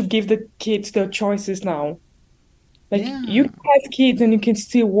parents should give the kids their choices now. Like you Yeah. can have kids and you can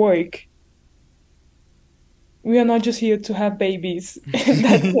still work. We are not just here to have babies.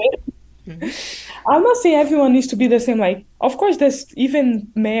 That's it. I'm not saying everyone needs to be the same. Like, of course, there's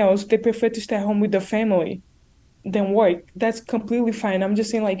even males, they prefer to stay home with the family. than work, that's completely fine. I'm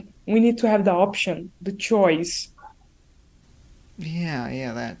just saying like we need to have the option, the choice. Yeah,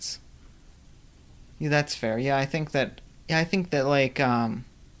 yeah, that's fair. Yeah, I think that like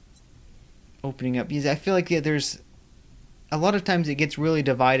opening up because I feel like there's a lot of times it gets really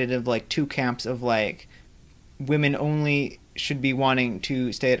divided of like two camps of like women only should be wanting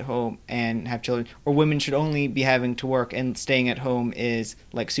to stay at home and have children, or women should only be having to work and staying at home is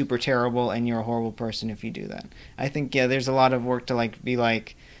like super terrible and you're a horrible person if you do that. I think yeah, there's a lot of work to like be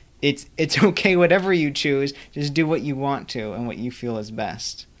like it's okay whatever you choose, just do what you want to and what you feel is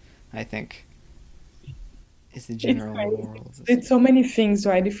best. I think is the It's general right. moral of this. It's so many things,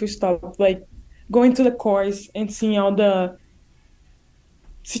 right? If you stop like going to the course and seeing all the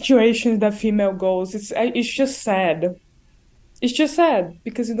situations that female goes, it's just sad. It's just sad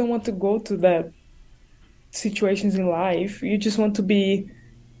because you don't want to go to that situations in life. You just want to be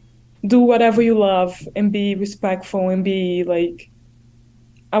do whatever you love and be respectful and be like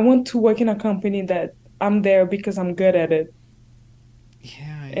I want to work in a company that I'm there because I'm good at it.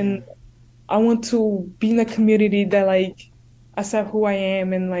 Yeah, yeah. And I want to be in a community that like accept who I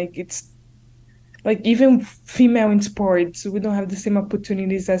am and like it's like even female in sports, we don't have the same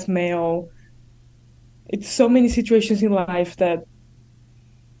opportunities as male. It's so many situations in life that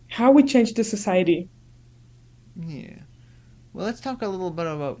how we change the society. Yeah. Well, let's talk a little bit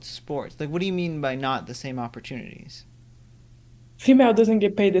about sports. Like, what do you mean by not the same opportunities? Female doesn't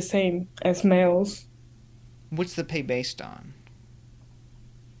get paid the same as males. What's the pay based on?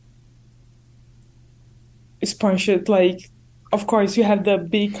 Sponsored, like of course you have the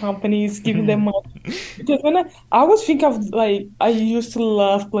big companies giving them money. Because when I always think of like I used to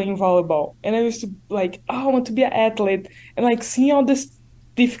love playing volleyball and I used to like, oh, I want to be an athlete and like seeing all this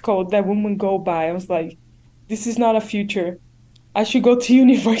difficult that women go by, I was like, this is not a future. I should go to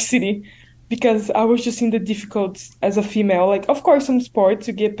university because I was just in the difficult as a female. Like of course some sports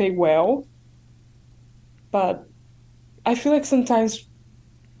you get paid well, but I feel like sometimes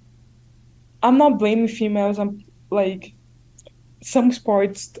I'm not blaming females. I'm like some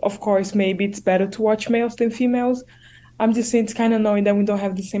sports, of course, maybe it's better to watch males than females. I'm just saying it's kind of annoying that we don't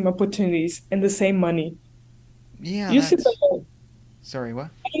have the same opportunities and the same money. Yeah, You see, that's. the, Sorry,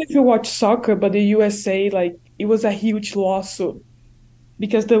 what? I don't know if you watch soccer, but the USA, like, it was a huge lawsuit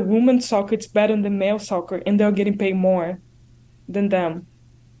because the women's soccer is better than male soccer and they're getting paid more than them.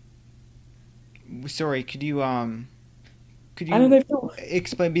 Sorry, could I don't know you if you,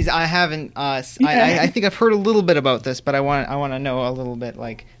 explain? Because I haven't. yeah, I think I've heard a little bit about this, but I want to know a little bit.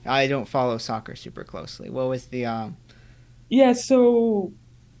 Like, I don't follow soccer super closely. What was the yeah, so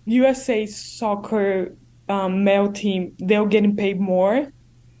USA soccer male team, they're getting paid more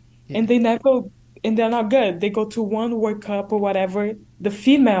Yeah. and they never and they're not good. They go to one World Cup or whatever. The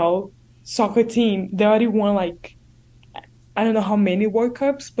female soccer team, they already won like I don't know how many World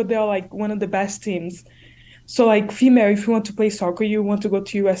Cups, but they're like one of the best teams. So like female, if you want to play soccer, you want to go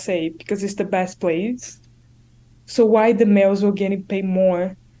to USA because it's the best place. So why the males were getting paid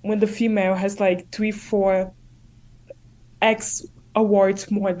more when the female has like three, four X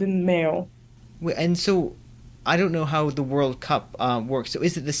awards more than male? And so I don't know how the World Cup works. So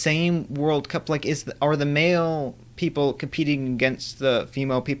is it the same World Cup? Like, are the male people competing against the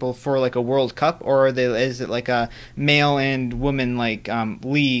female people for like a World Cup, or is it like a male and woman like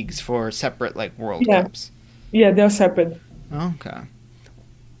leagues for separate like World Yeah, Cups? yeah, they're separate. Okay.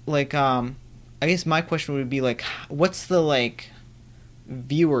 Like I guess my question would be like, what's the like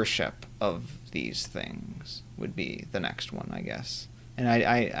viewership of these things? Would be the next one, I guess. And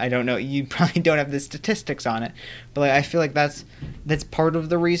I don't know. You probably don't have the statistics on it, but like, I feel like that's part of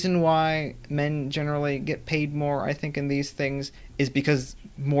the reason why men generally get paid more. I think in these things is because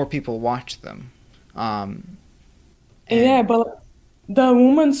more people watch them. Um, Yeah, and but the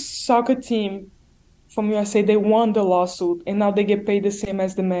women's soccer team from USA, they won the lawsuit and now they get paid the same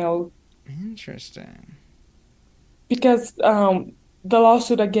as the male interesting. because the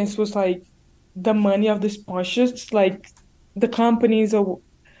lawsuit against was like the money of the sponsors, like the companies or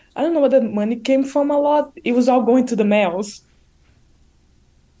I don't know where the money came from a lot. It was all going to the males.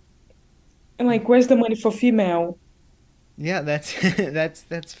 And like where's the money for female? Yeah, that's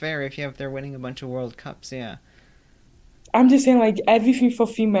that's fair. If they're winning a bunch of World Cups, yeah. I'm just saying like everything for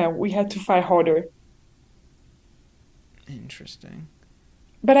female, we had to fight harder. Interesting.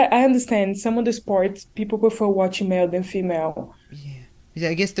 But I understand some of the sports people prefer watching male than female. Yeah. Yeah,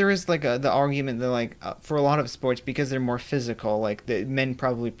 I guess there is like the argument that like for a lot of sports because they're more physical, like the men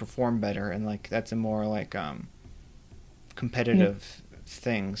probably perform better, and like that's a more like Yeah. competitive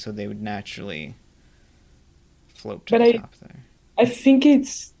thing, so they would naturally float to But the I top there. I think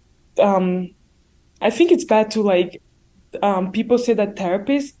it's um I think it's bad to like people say that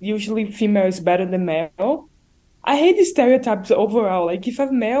therapists usually female is better than male. I hate the stereotypes overall. Like if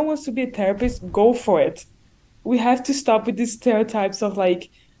a male wants to be a therapist, go for it. We have to stop with these stereotypes of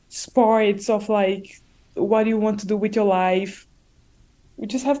like sports, of like what you want to do with your life. We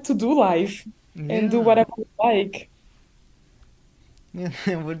just have to do life and do Yeah. whatever we like Yeah,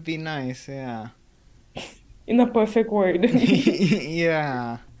 it would be nice, yeah. in a perfect word.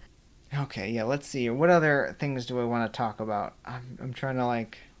 Yeah. Okay, yeah, let's see. What other things do I want to talk about? I'm trying to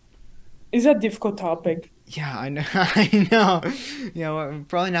like It's a difficult topic. yeah, I know. I know. You know, we're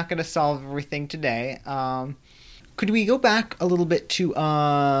probably not going to solve everything today. Could we go back a little bit to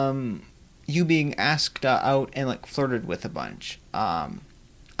you being asked out and like flirted with a bunch?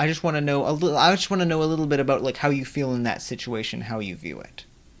 I just want to know a little. I just want to know a little bit about like how you feel in that situation, how you view it.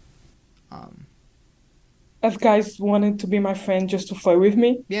 Um, As guys wanted to be my friend just to flirt with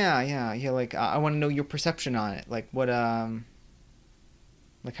me. yeah. Like I want to know your perception on it. Like what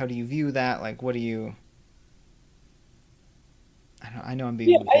like how do you view that? Like what do you? I know I'm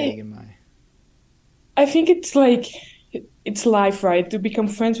Yeah, being vague in my. I think it's like it's life, right? To become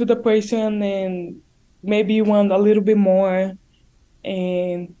friends with a person and maybe you want a little bit more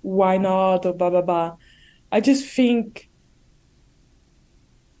and why not or blah blah blah. I just think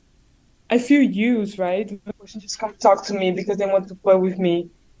I feel used, right? The person just come talk to me because they want to play with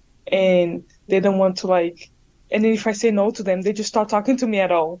me and they don't want to like and then if I say no to them, they just start talking to me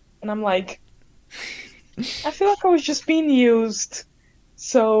at all. And I'm like, I feel like I was just being used.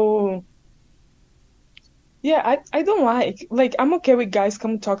 So yeah, I don't like I'm okay with guys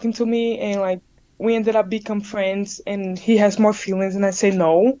come talking to me and like we ended up become friends and he has more feelings and I say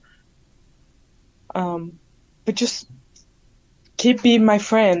no. Um, but just keep being my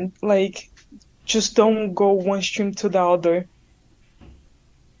friend. Like just don't go one stream to the other.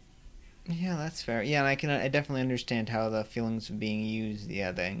 Yeah, that's fair. Yeah, and I definitely understand how the feelings of being used,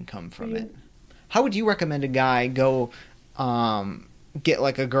 yeah, then come from it. How would you recommend a guy go get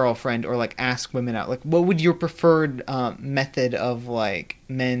like a girlfriend or like ask women out? Like what would your preferred method of like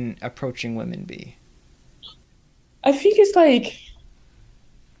men approaching women be? I think it's like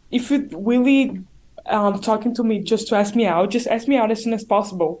if you really talking to me just to ask me out, just ask me out as soon as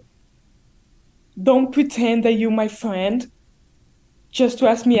possible. Don't pretend that you're my friend just to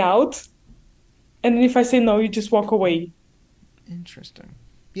ask me out. And then if I say no, you just walk away. Interesting.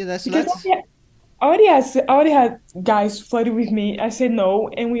 Yeah, that's Because that's I already had guys flirting with me. I said no,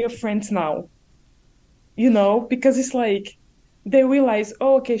 and we are friends now. Because it's like they realize,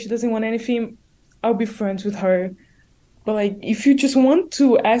 oh, okay, she doesn't want anything. I'll be friends with her. But like, if you just want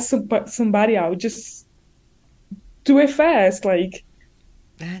to ask somebody out, just do it fast. Like,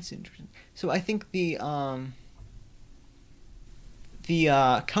 that's interesting. So I think the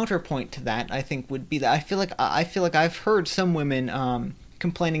counterpoint to that I think would be that I feel like I've heard some women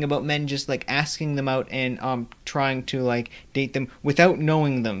complaining about men just like asking them out and trying to like date them without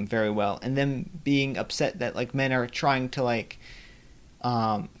knowing them very well and them being upset that like men are trying to like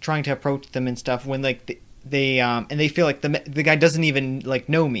trying to approach them and stuff when like and they feel like the guy doesn't even like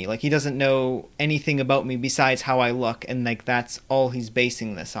know me, like he doesn't know anything about me besides how I look, and like that's all he's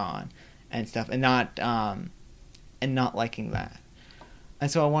basing this on and stuff, and not liking that. And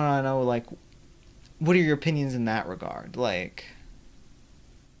so I want to know, like, what are your opinions in that regard? Like,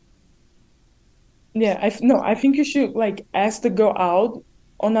 yeah, no, I think you should like ask the girl out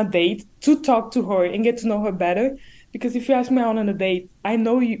on a date to talk to her and get to know her better. Because if you ask me out on a date, I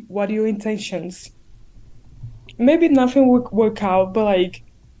know what are your intentions. Maybe nothing will work out, but like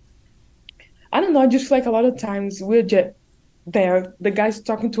I don't know, just like a lot of times we're just there, the guy's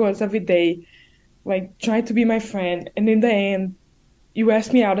talking to us every day, like trying to be my friend, and in the end, you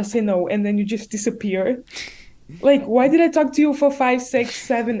ask me out, I say no, and then you just disappear. Like, why did I talk to you for 5, 6,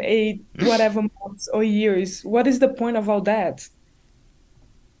 7, 8, whatever months or years? What is the point of all that?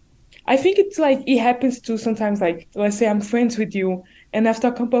 I think it's like it happens too sometimes. Like, let's say I'm friends with you, and after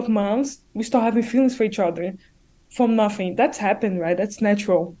a couple of months, we start having feelings for each other from nothing. That's happened, right? That's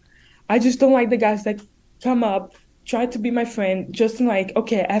natural. I just don't like the guys that come up, try to be my friend, just like,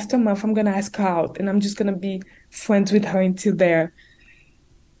 okay, after a month, I'm gonna ask her out, and I'm just gonna be friends with her until there.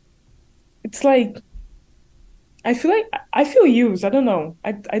 It's like I feel used. I don't know.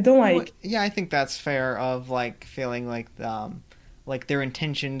 I don't like. yeah, I think that's fair. Of like feeling like their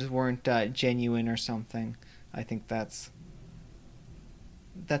intentions weren't genuine or something. I think that's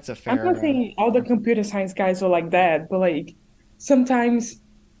a I'm not fair. saying all the computer science guys are like that, but like sometimes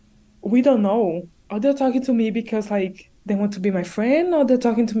we don't know. Are they talking to me because like they want to be my friend, or they're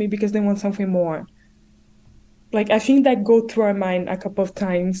talking to me because they want something more? Like I think that go through our mind a couple of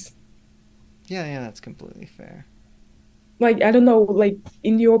times. Yeah, that's completely fair. Like, I don't know, like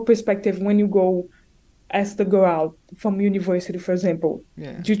in your perspective, when you go as the girl out from university, for example,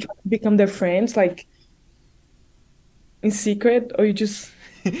 Yeah. do you try to become their friends, like in secret, or you just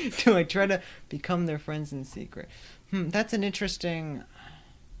Do I try to become their friends in secret? That's an interesting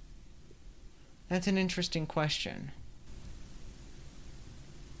question.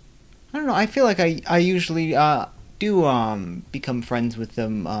 I don't know. I feel like I usually do become friends with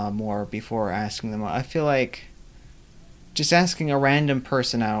them more before asking them. I feel like just asking a random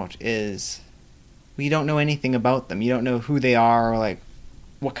person out is, well, you don't know anything about them. You don't know who they are or like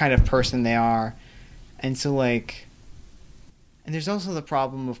what kind of person they are. And so like, and there's also the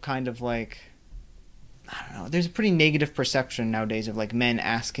problem of kind of like, I don't know. There's a pretty negative perception nowadays of like men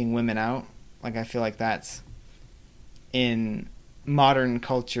asking women out. Like I feel like that's in modern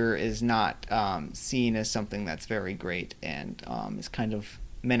culture is not seen as something that's very great, and is kind of,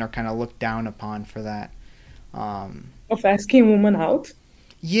 men are kind of looked down upon for that. Um, of asking women out?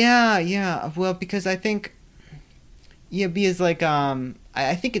 yeah. Well, because I think, yeah, because like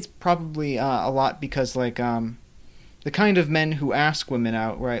I think it's probably a lot because like the kind of men who ask women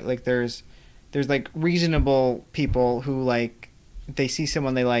out, right? Like there's like reasonable people who like they see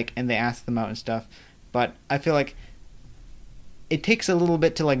someone they like and they ask them out and stuff. But I feel like it takes a little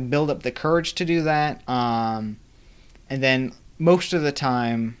bit to like build up the courage to do that. And then most of the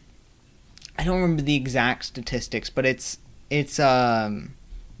time, I don't remember the exact statistics, but it's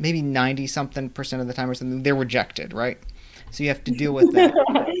maybe 90 something percent of the time or something they're rejected, right? So you have to deal with that.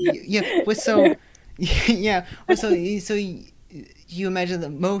 Yeah, but so yeah, well, so you imagine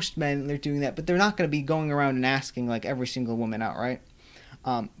that most men they're doing that, but they're not going to be going around and asking like every single woman out, right?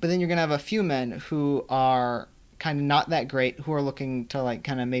 But then you're going to have a few men who are kind of not that great, who are looking to like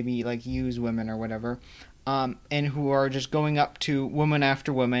kind of maybe like use women or whatever, and who are just going up to woman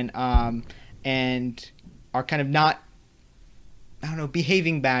after woman, and are kind of not, I don't know,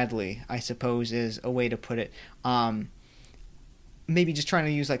 behaving badly, I suppose is a way to put it. Maybe just trying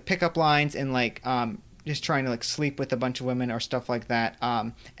to use like pickup lines and like just trying to like sleep with a bunch of women or stuff like that.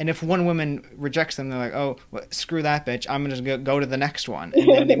 And if one woman rejects them, they're like, oh, well, screw that bitch. I'm gonna just go to the next one, and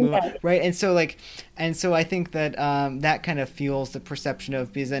then they move on, right? And so like, and so I think that that kind of fuels the perception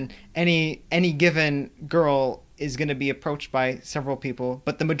of, because then any given girl is going to be approached by several people,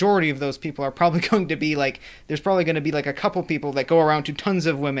 but the majority of those people are probably going to be like, there's probably going to be like a couple people that go around to tons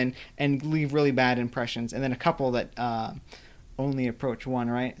of women and leave really bad impressions, and then a couple that only approach one,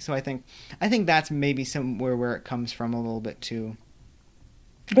 right? So I think that's maybe somewhere where it comes from a little bit too.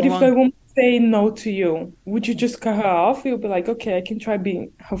 But if the woman say no to you, would you just cut her off? You'll be like, okay, I can try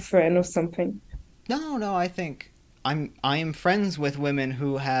being her friend or something. No, I think I am friends with women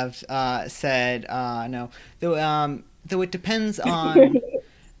who have said no. Though it depends on.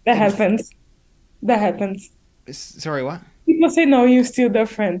 That happens. That happens. Sorry, what? People say no, you still their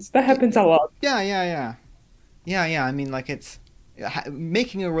friends. That happens a lot. Yeah. I mean, like it's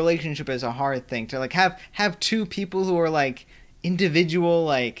making a relationship is a hard thing to like have two people who are like individual,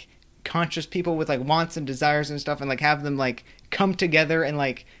 like conscious people with like wants and desires and stuff, and like have them like come together and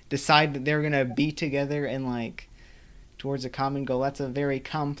like decide that they're gonna be together and like towards a common goal. That's a very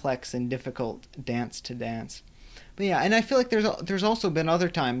complex and difficult dance to dance. But yeah, and I feel like there's also been other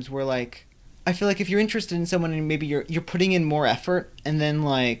times where like I feel like if you're interested in someone and maybe you're putting in more effort, and then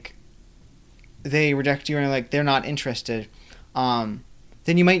like they reject you and like they're not interested, then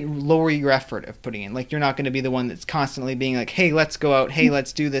you might lower your effort of putting in. Like you're not going to be the one that's constantly being like, hey, let's go out, hey,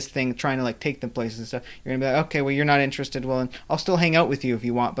 let's do this thing, trying to like take them places and stuff. You're going to be like, okay, well, you're not interested, well, and I'll still hang out with you if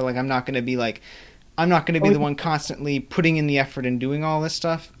you want, but like I'm not going to be the one constantly putting in the effort and doing all this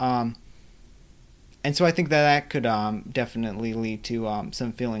stuff. And so I think that could definitely lead to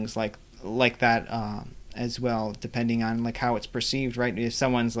some feelings like that as well, depending on like how it's perceived, right? If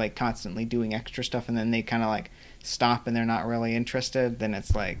someone's like constantly doing extra stuff and then they kind of like stop and they're not really interested, then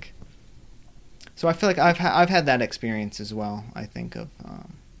it's like. So I feel like I've had that experience as well. I think of.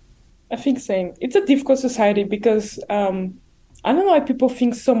 I think same. It's a difficult society because I don't know why people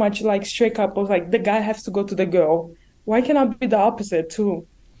think so much like straight couples, like the guy has to go to the girl. Why cannot be the opposite too?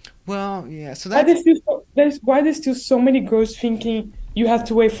 Well, yeah. So Why that's there's still so many girls thinking you have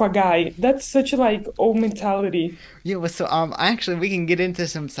to wait for a guy. That's such a like old mentality. yeah. Well, so actually we can get into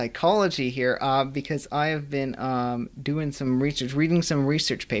some psychology here because I have been doing some research, reading some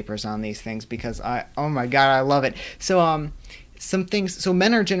research papers on these things because oh my god, I love it. So some things. So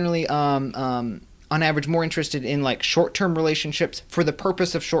men are generally on average more interested in like short-term relationships for the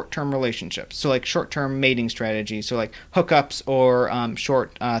purpose of short-term relationships. So like short-term mating strategies, so like hookups or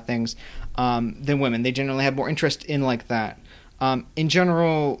short things than women. They generally have more interest in like that. In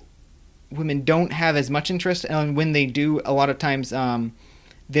general, women don't have as much interest, and when they do, a lot of times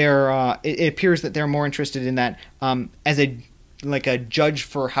it appears that they're more interested in that as a judge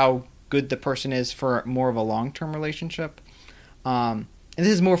for how good the person is for more of a long-term relationship. And this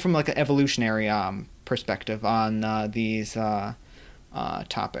is more from like an evolutionary perspective on these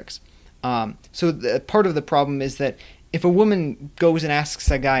topics. So part of the problem is that if a woman goes and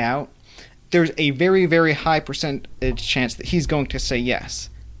asks a guy out, there's a very, very high percentage chance that he's going to say yes.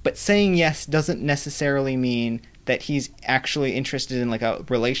 But saying yes doesn't necessarily mean that he's actually interested in like a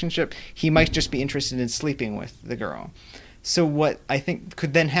relationship. He might just be interested in sleeping with the girl. So what I think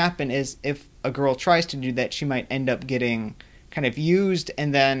could then happen is if a girl tries to do that, she might end up getting kind of used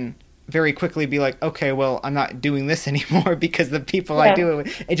and then very quickly be like, okay, well, I'm not doing this anymore because the people I do it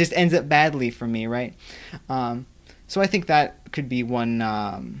with, it just ends up badly for me, right? So I think that could be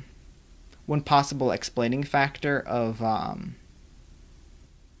one possible explaining factor of...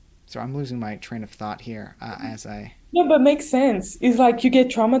 So I'm losing my train of thought here as I... No, but makes sense. It's like you get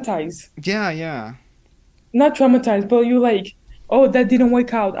traumatized. Yeah. Not traumatized, but you like, oh, that didn't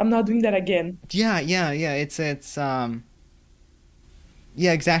work out. I'm not doing that again. Yeah.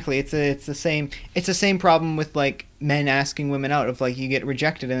 Yeah, exactly. It's the same problem with like men asking women out. If like you get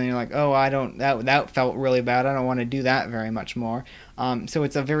rejected and then you're like, oh, that felt really bad. I don't want to do that very much more. So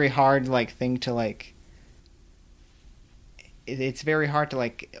it's a very hard like thing to like. It's very hard to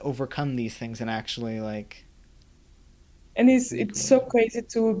like overcome these things and actually like. And it's so crazy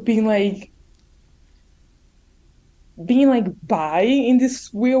to being like bi in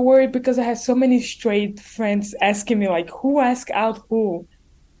this weird world, because I have so many straight friends asking me like, who ask out who?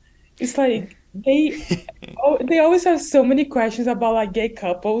 It's like they always have so many questions about like gay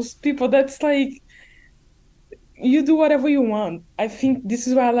couples, people that's like, you do whatever you want. I think this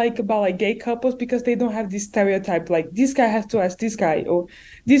is what I like about like gay couples, because they don't have this stereotype like this guy has to ask this guy or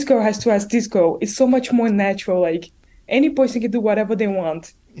this girl has to ask this girl. It's so much more natural. Like any person can do whatever they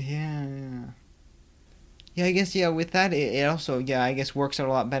want. Yeah, I guess, with that, it also, I guess works out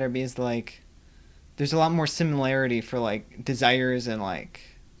a lot better because, like, there's a lot more similarity for, like, desires and, like,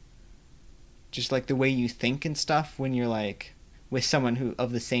 just, like, the way you think and stuff when you're, like, with someone who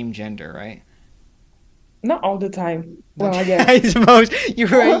of the same gender, right? Not all the time. Well, I guess. I suppose. You're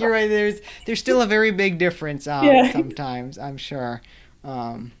right. There's still a very big difference sometimes, I'm sure.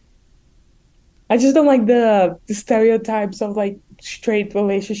 I just don't like the stereotypes of like straight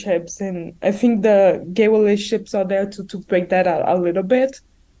relationships, and I think the gay relationships are there to break that out a little bit,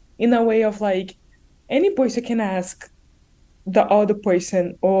 in a way of like any person can ask the other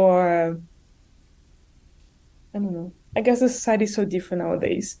person, or I don't know. I guess the society is so different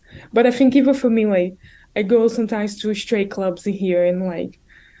nowadays. But I think even for me, like I go sometimes to straight clubs in here and like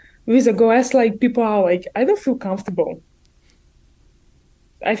Luisa, go ask like people out, like I don't feel comfortable.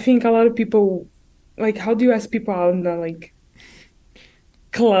 I think a lot of people like, how do you ask people out in the like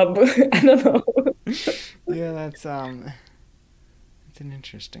club? I don't know. Yeah, that's an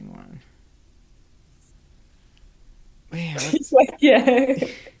interesting one. Man, It's like,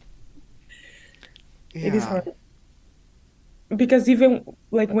 it is hard. Because even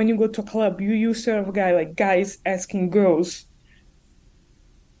like when you go to a club, you use sort of a guy like guys asking girls.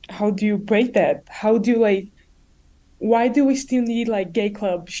 How do you break that? How do you like? Why do we still need like gay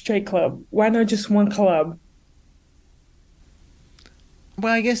club, straight club? Why not just one club?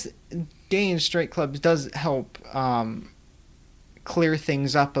 Well, I guess gay and straight clubs does help clear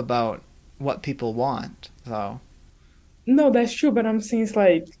things up about what people want, though. No, that's true, but I'm saying it's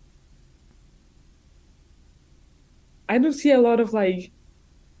like I don't see a lot of like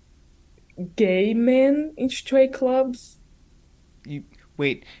gay men in straight clubs.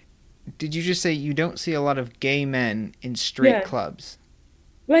 Wait, did you just say you don't see a lot of gay men in straight clubs?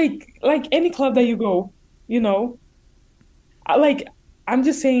 Like any club that you go, you know? Like I'm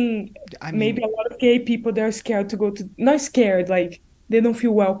just saying, maybe a lot of gay people, they're scared to go to, not scared, like they don't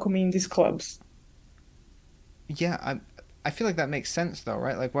feel welcome in these clubs. Yeah, I feel like that makes sense though,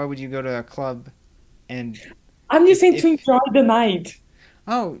 right? Like why would you go to a club and... I'm just saying to enjoy the night.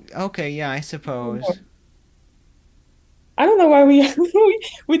 Oh, okay, yeah, I suppose. I don't know why we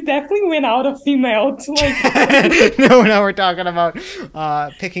definitely went out of female to like... No, now we're talking about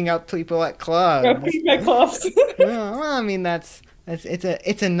picking up people at clubs. Yeah, picking at clubs. Well, I mean, it's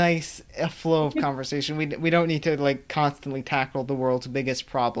a nice flow of conversation. We don't need to like constantly tackle the world's biggest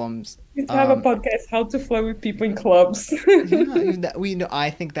problems. We have a podcast, how to flirt with people in clubs. I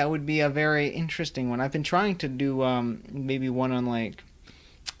think that would be a very interesting one. I've been trying to do maybe one on like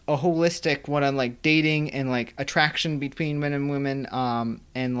a holistic one on like dating and like attraction between men and women,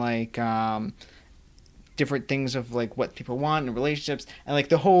 and like different things of like what people want in relationships, and like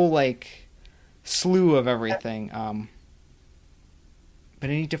the whole like slew of everything. But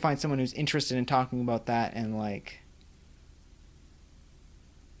I need to find someone who's interested in talking about that and like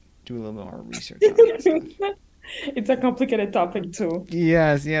do a little bit more research on that stuff. It's a complicated topic too.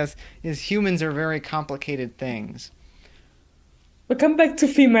 Yes, yes, yes. Humans are very complicated things. But come back to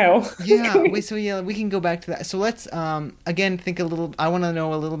female. Yeah, wait, so yeah, we can go back to that. So let's again think a little I want to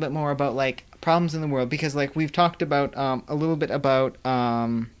know a little bit more about like problems in the world because like we've talked about a little bit about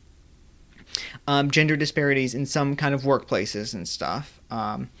gender disparities in some kind of workplaces and stuff.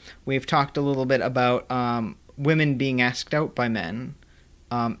 We've talked a little bit about women being asked out by men.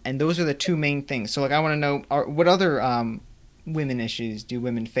 And those are the two main things. So like I want to know what other women issues do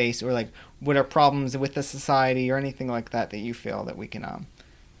women face or like what are problems with the society or anything like that that you feel that we can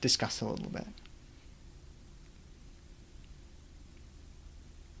discuss a little bit.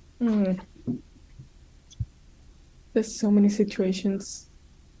 Hmm. There's so many situations.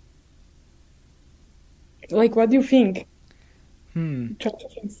 Like, what do you think? Hmm. Try to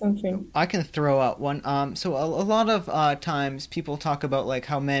think something. I can throw out one. So a lot of times people talk about like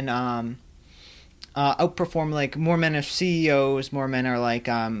how men outperform. Like more men are CEOs, more men are like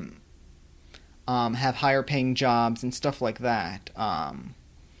have higher paying jobs and stuff like that.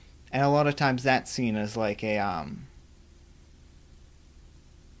 And a lot of times that's seen as like a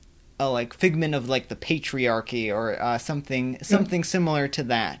like figment of like the patriarchy or something similar to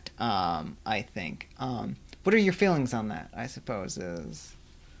that. I think. What are your feelings on that? I suppose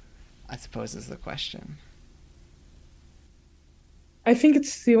is the question. I think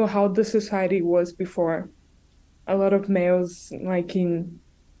it's still how the society was before. A lot of males, like in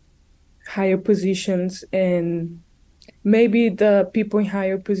higher positions, and maybe the people in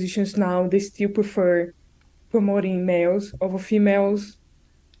higher positions now, they still prefer promoting males over females.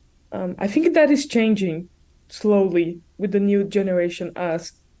 I think that is changing slowly with the new generation,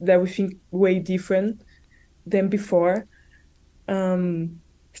 us, that we think way different than before. Um,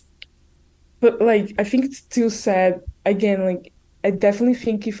 but like, I think it's still sad. Again, like, I definitely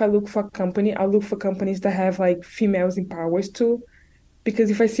think if I look for a company, I'll look for companies that have like females in powers too.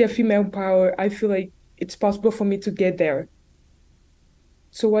 Because if I see a female in power, I feel like it's possible for me to get there.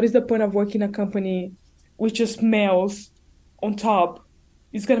 So what is the point of working in a company with just males on top?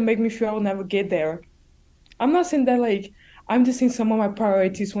 It's gonna make me feel I'll never get there. I'm not saying that like I'm just saying some of my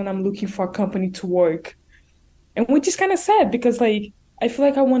priorities when I'm looking for a company to work. And which is kind of sad because like I feel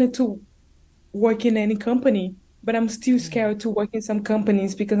like I wanted to work in any company, but I'm still Hmm. scared to work in some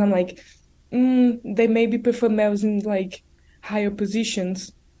companies because I'm like, they maybe prefer males in like higher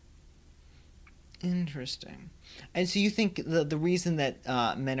positions. Interesting. And so you think the reason that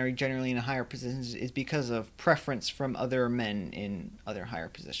men are generally in higher positions is because of preference from other men in other higher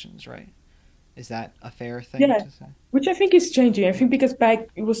positions, right? Is that a fair thing Yeah, to say? which I think is changing. I think because back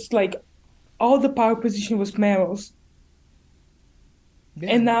it was like all the power position was males, Yeah.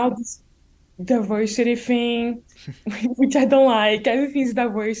 and now this diversity thing, which I don't like. Everything's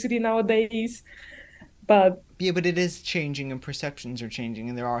diversity nowadays, but Yeah, but it is changing and perceptions are changing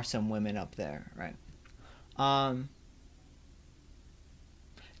and there are some women up there, right? Um,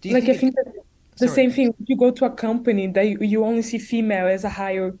 do you like think I it think that the sorry, same thing. If you go to a company that you only see female as a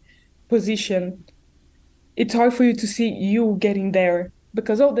higher position, it's hard for you to see you getting there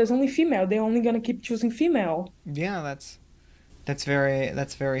because oh, there's only female. They're only gonna keep choosing female. yeah, that's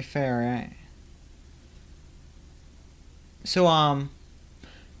very fair, right? So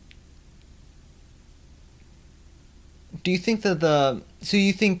do you think that the so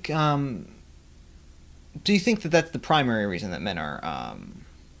you think do you think that that's the primary reason that men are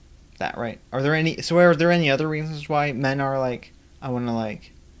that right? Are there any other reasons why men are like I want to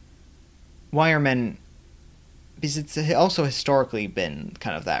like why are men because it's also historically been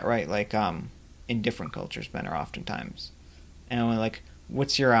kind of that right like in different cultures men are oftentimes and I'm like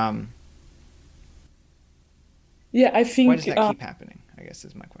what's your Yeah, why does that keep happening I guess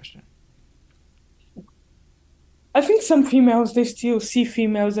is my question. I think some females they still see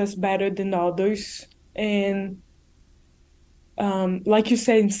females as better than others, and like you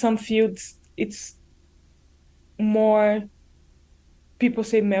said, in some fields it's more people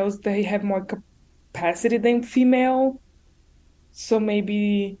say males they have more capacity than female. So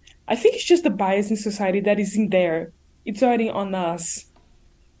maybe I think it's just the bias in society that is in there. It's already on us.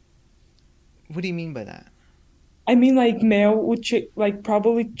 What do you mean by that? I mean, like male would like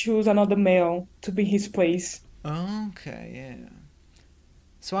probably choose another male to be his place. Okay, yeah.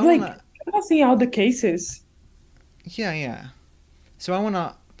 So I want Like to I'm not saying all the cases. yeah, yeah. So I want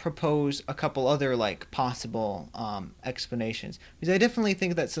to propose a couple other like possible explanations, because I definitely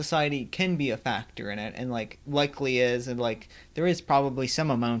think that society can be a factor in it, and like likely is, and like there is probably some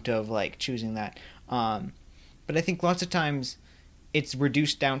amount of like choosing that. But I think lots of times it's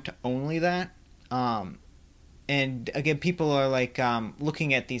reduced down to only that. And again, people are like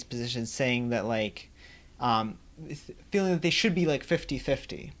looking at these positions saying that like feeling that they should be like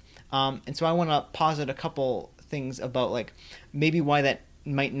 50-50. And so I want to posit a couple things about like maybe why that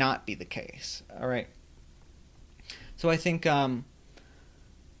might not be the case. All right. So I think to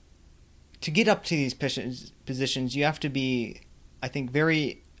get up to these positions, you have to be, I think,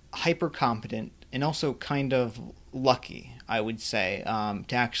 very hyper competent and also kind of lucky, I would say,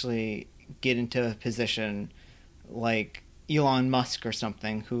 to actually get into a position like Elon Musk or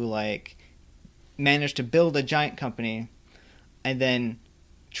something, who like managed to build a giant company and then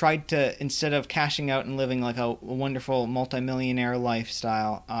tried to, instead of cashing out and living like a wonderful multimillionaire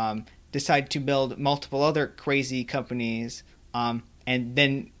lifestyle, decide to build multiple other crazy companies, and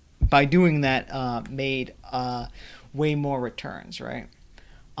then by doing that made way more returns, right?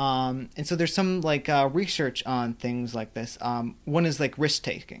 And so there's some like research on things like this. One is like risk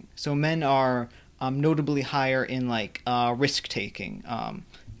taking. So men are notably higher in like risk taking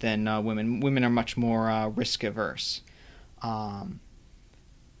than women. Women are much more risk averse,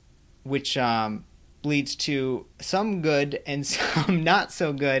 which leads to some good and some not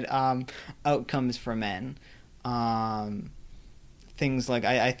so good outcomes for men. Things like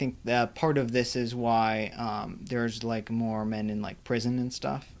I think that part of this is why there's like more men in like prison and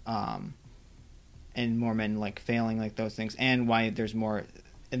stuff, and more men like failing like those things, and why there's more,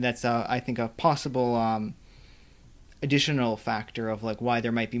 and that's I think a possible additional factor of like why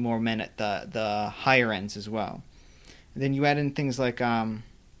there might be more men at the higher ends as well. And then you add in things like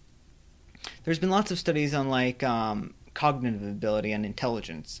there's been lots of studies on like cognitive ability and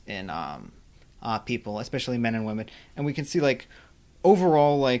intelligence in people, especially men and women, and we can see like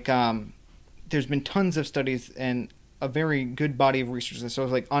overall like there's been tons of studies and a very good body of research. So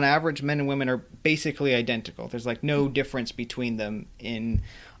like on average, men and women are basically identical. There's like no difference between them in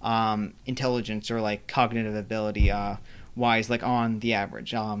intelligence or like cognitive ability wise, like on the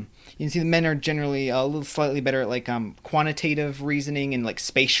average. You can see the men are generally a little slightly better at like quantitative reasoning and like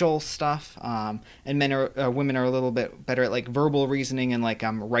spatial stuff, and women are a little bit better at like verbal reasoning and like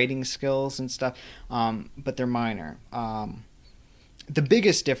writing skills and stuff, but they're minor. The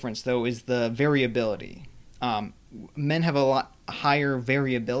biggest difference though is the variability. Men have a lot higher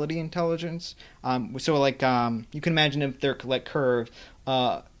variability intelligence. So like you can imagine if they're like curved,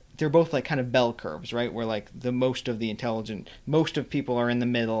 they're both like kind of bell curves, right? Where like most of people are in the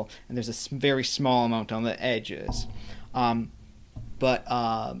middle, and there's a very small amount on the edges. But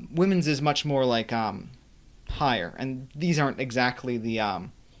women's is much more like higher, and these aren't exactly the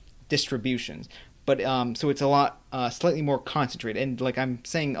distributions, but so it's a lot slightly more concentrated. And like I'm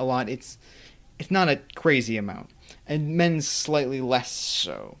saying a lot, it's not a crazy amount, and men's slightly less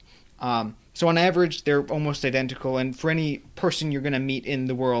so. So on average, they're almost identical, and for any person you're going to meet in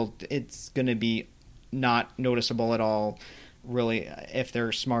the world, it's going to be not noticeable at all, really, if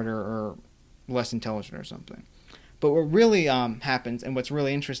they're smarter or less intelligent or something. But what really happens, and what's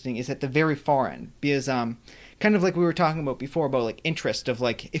really interesting, is at the very far end, because kind of like we were talking about before about like interest of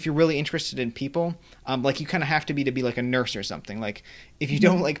like if you're really interested in people, like you kind of have to be like a nurse or something. Like if you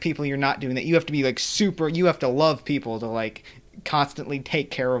don't like people, you're not doing that. You have to be like you have to love people to like constantly take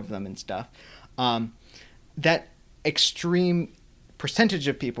care of them and stuff. That extreme percentage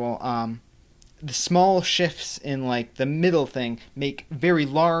of people, the small shifts in like the middle thing make very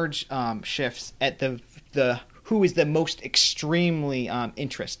large shifts at the who is the most extremely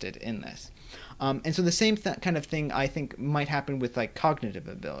interested in this. And so the same kind of thing I think might happen with like cognitive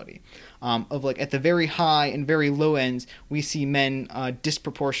ability, of like at the very high and very low ends we see men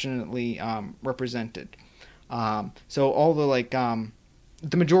disproportionately represented. So all the like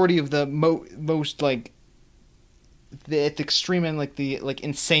the majority of the most like at the extreme end, like the like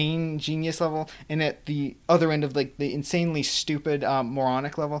insane genius level, and at the other end of like the insanely stupid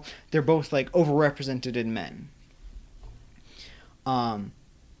moronic level, they're both like overrepresented in men.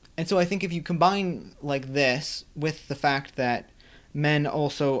 And so I think if you combine like this with the fact that men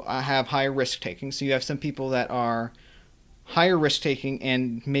also have higher risk taking, so you have some people that are higher risk taking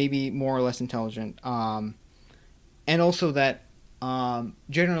and maybe more or less intelligent, and also that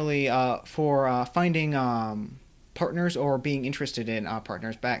generally for finding partners or being interested in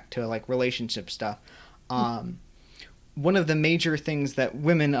partners, back to like relationship stuff, one of the major things that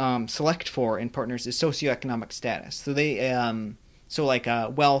women select for in partners is socioeconomic status. So they so like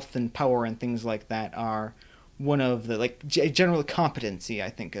wealth and power and things like that are one of the like general competency. I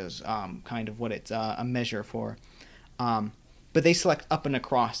think is kind of what it's a measure for. But they select up and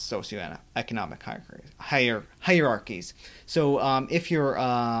across socioeconomic hierarchies. So if you're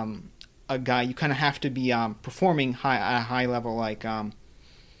a guy, you kind of have to be performing at a high level, like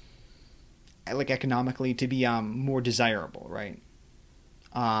economically, to be more desirable, right?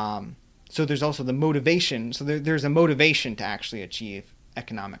 So there's also the motivation. So there's a motivation to actually achieve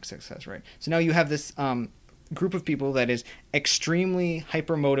economic success, right? So now you have this group of people that is extremely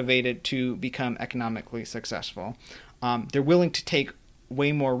hyper motivated to become economically successful. They're willing to take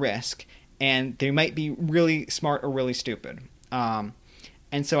way more risk, and they might be really smart or really stupid.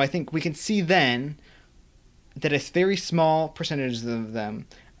 And so I think we can see then that a very small percentage of them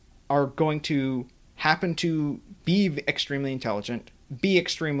are going to happen to be extremely intelligent, be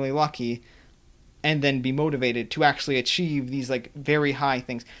extremely lucky, and then be motivated to actually achieve these like very high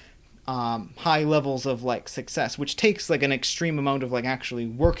things, high levels of like success, which takes like an extreme amount of like actually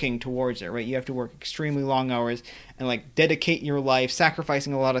working towards it, right? You have to work extremely long hours and like dedicate your life,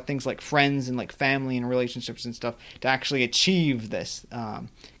 sacrificing a lot of things like friends and like family and relationships and stuff to actually achieve this kind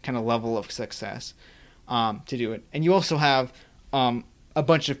of level of success, to do it. And you also have a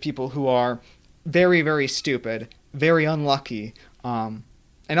bunch of people who are very, very stupid, very unlucky,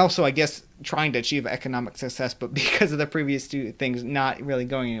 and also, I guess, trying to achieve economic success, but because of the previous two things not really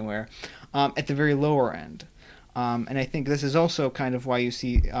going anywhere, at the very lower end. And I think this is also kind of why you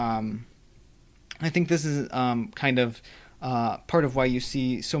see, I think this is kind of part of why you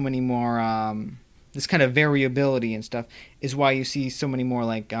see so many more, this kind of variability and stuff, is why you see so many more,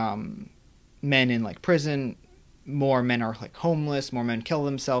 like, men in, like, prison. More men are like homeless, more men kill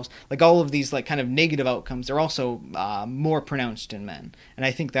themselves. Like all of these like kind of negative outcomes are also more pronounced in men. And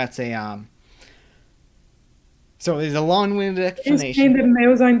I think that's a so there's a long-winded explanation. You're saying that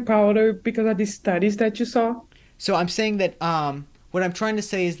males are empowered because of the studies that you saw? So I'm saying that what I'm trying to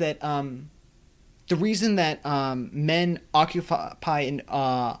say is that the reason that men occupy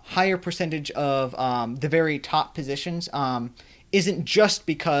a higher percentage of the very top positions isn't just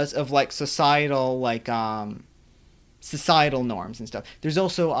because of like societal like societal norms and stuff. There's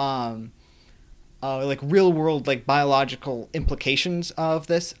also like real world like biological implications of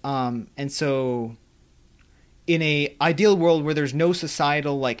this, and so in a ideal world where there's no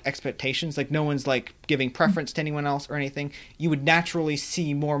societal like expectations, like no one's like giving preference to anyone else or anything, you would naturally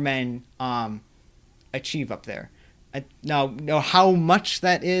see more men achieve up there. Now how much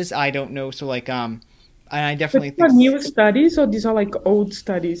that is, I don't know. So like I definitely think new studies, or these are like old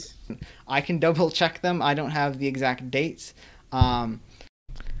studies? I can double check them. I don't have the exact dates.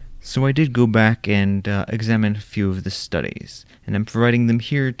 So I did go back and examine a few of the studies, and I'm providing them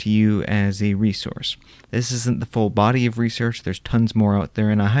here to you as a resource. This isn't the full body of research. There's tons more out there,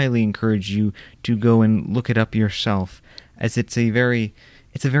 and I highly encourage you to go and look it up yourself, as it's a very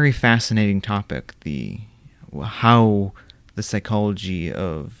fascinating topic. How the psychology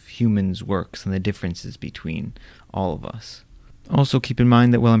of humans works and the differences between all of us. Also keep in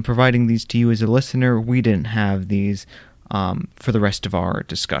mind that while I'm providing these to you as a listener, we didn't have these for the rest of our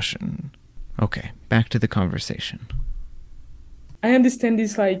discussion. Okay, back to the conversation. I understand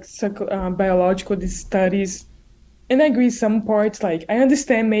these like biological these studies, and I agree some parts. Like I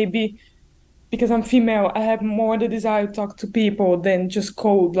understand maybe because I'm female, I have more the desire to talk to people than just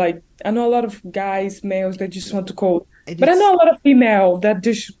code. Like I know a lot of guys, males that just want to code. But I know a lot of female that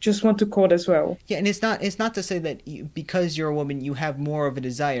just want to code as well. Yeah, and it's not to say that because you're a woman you have more of a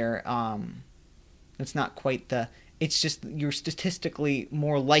desire. That's not quite the. It's just you're statistically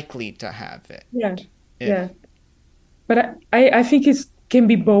more likely to have it. Yeah, yeah. But I think it can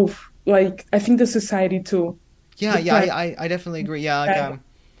be both. Like I think the society too. Yeah, I definitely agree. Yeah,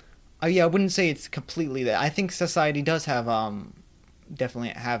 like I wouldn't say it's completely that. I think society does have definitely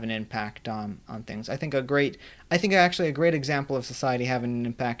have an impact on things. I think actually a great example of society having an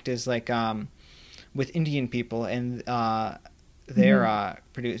impact is like with Indian people and their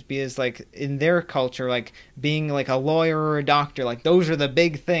produce, because like in their culture, like being like a lawyer or a doctor, like those are the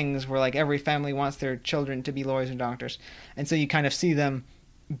big things where like every family wants their children to be lawyers and doctors, and so you kind of see them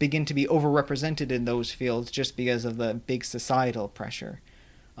begin to be overrepresented in those fields just because of the big societal pressure.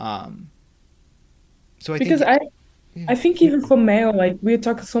 So I think even for male, like we're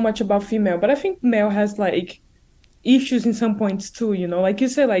talking so much about female, but I think male has like issues in some points too, you know, like you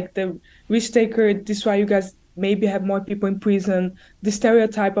said, like the risk taker, this is why you guys maybe have more people in prison, the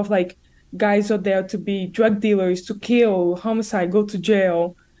stereotype of like guys are there to be drug dealers, to kill, homicide, go to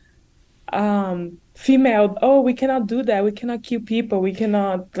jail. Female, oh, we cannot do that, we cannot kill people, we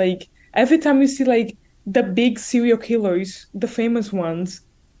cannot, like every time we see like the big serial killers, the famous ones,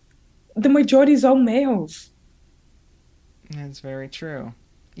 the majority is all males. That's very true.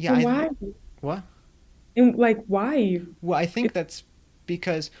 Yeah, And why? what? And like why? Well, I think It, that's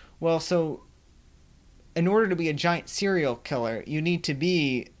because, well, so in order to be a giant serial killer, you need to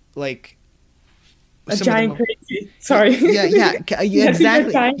be like a some of the giant most. crazy. Sorry. Yeah, You have to be a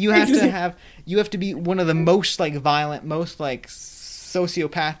exactly. giant crazy. You have to be one of the most like violent, most like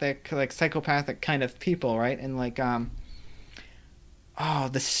sociopathic, like psychopathic kind of people, right? And like oh,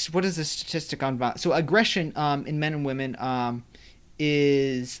 this what is the statistic on violence? So aggression in men and women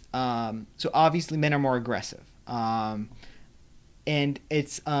is so obviously men are more aggressive. And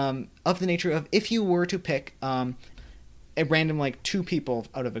it's of the nature of if you were to pick at random like two people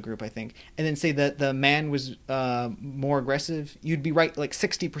out of a group, I think, and then say that the man was more aggressive, you'd be right like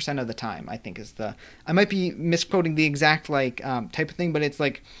 60% of the time. I think is the I might be misquoting the exact like type of thing, but it's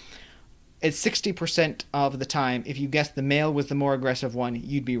like it's 60% of the time. If you guess the male was the more aggressive one,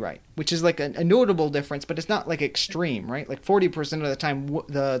 you'd be right, which is like a notable difference, but it's not like extreme, right? Like 40% of the time,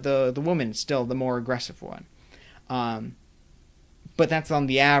 the woman's still the more aggressive one. But that's on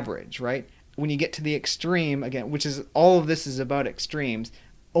the average, right? When you get to the extreme again, which is all of this is about extremes,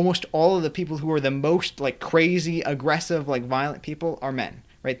 almost all of the people who are the most like crazy, aggressive, like violent people are men,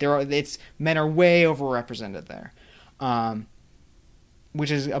 right? It's men are way overrepresented there, which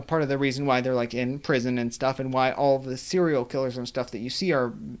is a part of the reason why they're like in prison and stuff, and why all of the serial killers and stuff that you see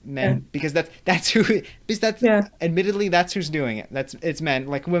are men, Yeah. because that's who because that's Yeah. admittedly that's who's doing it. It's men.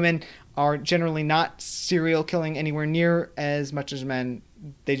 Like women are generally not serial killing anywhere near as much as men.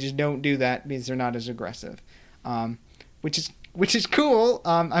 They just don't do that because they're not as aggressive, which is cool.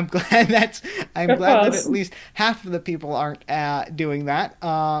 I'm Of glad that course. at least half of the people aren't doing that.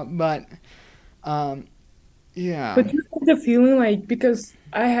 But yeah, But you have the feeling like because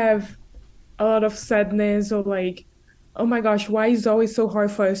I have a lot of sadness or like, oh my gosh, why is it always so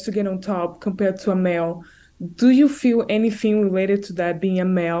hard for us to get on top compared to a male? Do you feel anything related to that being a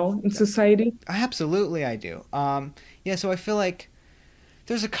male in society? absolutely I do. Yeah, so I feel like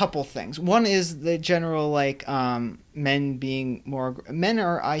there's a couple things. One is the general like men being more men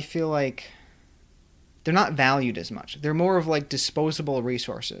are I feel like they're not valued as much. They're more of like disposable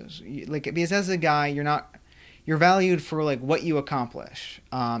resources. Like because as a guy, you're valued for like what you accomplish,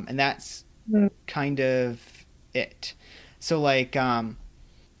 and that's Mm. kind of it. So like I'm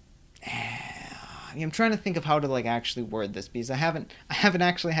trying to think of how to like actually word this because I haven't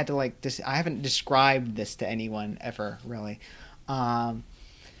actually had to like I haven't described this to anyone ever really. Um,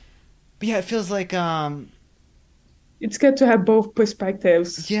 but yeah, it feels like It's good to have both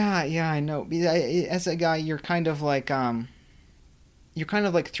perspectives. yeah, I know. Because as a guy, you're kind of like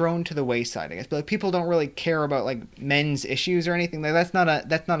thrown to the wayside, I guess. But like, people don't really care about like men's issues or anything. Like that's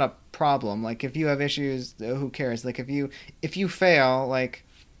not a problem. Like if you have issues, who cares? Like if you fail, like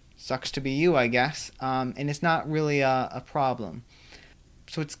sucks to be you, I guess. And it's not really a problem.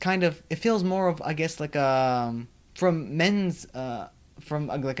 So it's kind of it feels more of I guess like from men's from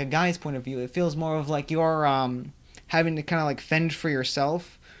like a guy's point of view, it feels more of like you're having to kind of like fend for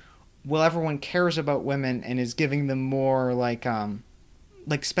yourself. While everyone cares about women and is giving them more like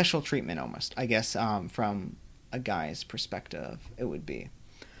special treatment almost, I guess, from a guy's perspective, it would be.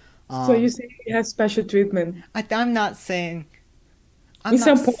 So you Um, say you have special treatment I'm not saying. in I'm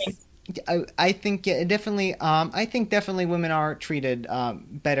not. some point. I think yeah, definitely. I think definitely women are treated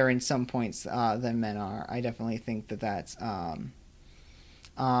better in some points than men are. I definitely think that that's and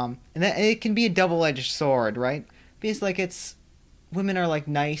that it can be a double-edged sword, right? Because like it's women are like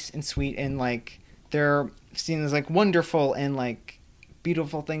nice and sweet and like they're seen as like wonderful and like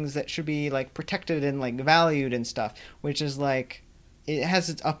beautiful things that should be like protected and like valued and stuff, which is like it has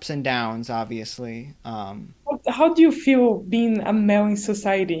its ups and downs, obviously. How do you feel being a male in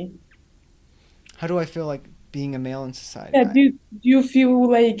society? How do I feel like being a male in society? Yeah, do you feel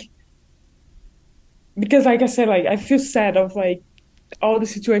like because like I said, like I feel sad of like all the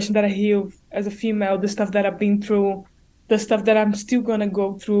situation that I hear as a female, the stuff that I've been through, the stuff that I'm still gonna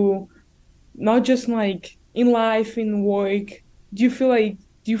go through, not just like in life, in work. Do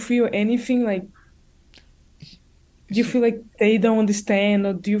you feel anything like do you So, feel like they don't understand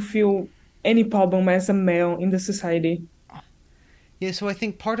or do you feel any problem as a male in the society? yeah, so I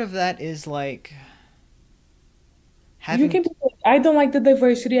think part of that is like You having. can be like, I don't like the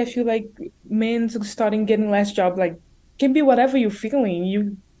diversity. I feel like men's starting getting less job. Like can be whatever you're feeling.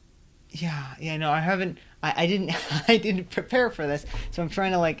 You Yeah, no, I haven't. I didn't. I didn't prepare for this, so I'm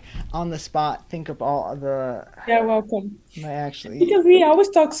trying to like on the spot think of all of the. yeah, welcome. My actually, Because we always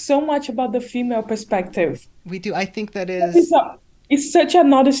talk so much about the female perspective. we do. I think that It's is. a, it's such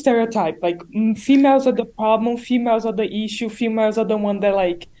another stereotype. Like females are the problem, females are the issue, females are the one that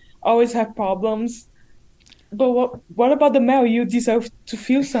like always have problems. But what about the male? You deserve to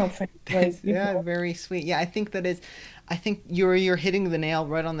feel something, like, That's yeah, very sweet. Yeah, I think that is. I think you're hitting the nail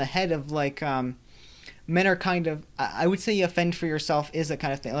right on the head of like men are kind of. I would say you offend for yourself is a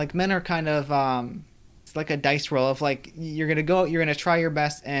kind of thing. Like men are kind of it's like a dice roll of like you're gonna try your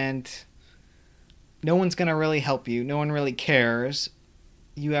best and no one's gonna really help you. No one really cares.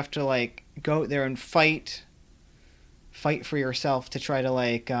 You have to like go out there and fight for yourself to try to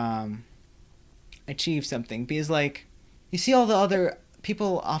like achieve something because like you see all the other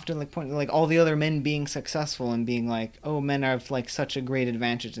people often like point like all the other men being successful and being like, oh, men have like such a great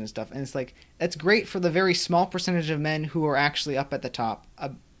advantage and stuff, and it's like that's great for the very small percentage of men who are actually up at the top.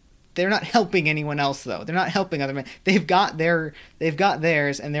 They're not helping anyone else though. They're not helping other men. They've got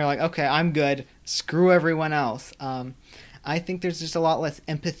theirs, and they're like, okay, I'm good. Screw everyone else. I think there's just a lot less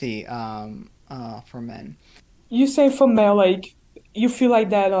empathy for men. you say for male, like you feel like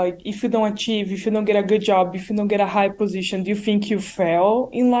that, like if you don't achieve, if you don't get a good job, if you don't get a high position, do you think you fail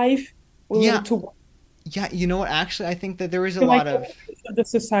in life? Yeah, Related to what? yeah. You know what? Actually, I think that there is a Feel like lot of the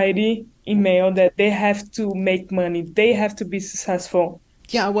society in male that they have to make money, they have to be successful.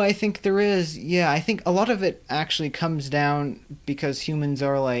 yeah. Well, I think there is. Yeah, I think a lot of it actually comes down because humans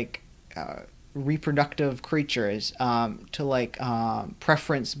are like reproductive creatures to like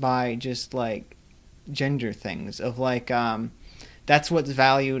preference by just like gender things of like that's what's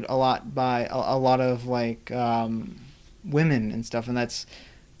valued a lot by a lot of like women and stuff, and that's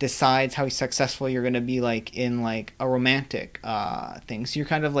decides how successful you're going to be like in like a romantic thing. So you're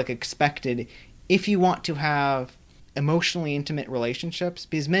kind of like expected if you want to have emotionally intimate relationships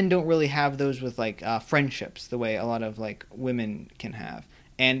because men don't really have those with like friendships the way a lot of like women can have,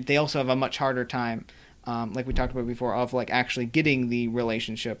 and they also have a much harder time like we talked about before, of like actually getting the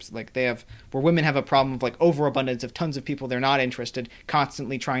relationships. Like they have, where women have a problem of like overabundance of tons of people they're not interested,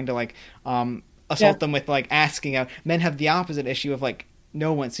 constantly trying to like Yeah. assault them with like asking out. Men have the opposite issue of like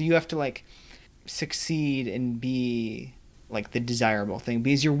no one. So you have to like succeed and be like the desirable thing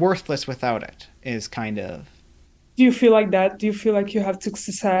because you're worthless without it. Is kind of Do you feel like that? Do you feel like you have to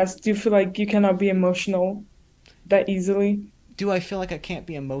success? Do you feel like you cannot be emotional that easily? do I feel like I can't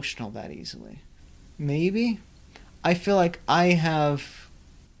be emotional that easily? Maybe I feel like I have.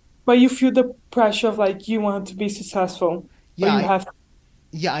 But you feel the pressure of like you want to be successful, but Yeah, you have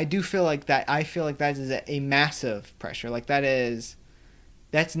yeah, I do feel like that. I feel like that is a massive pressure. Like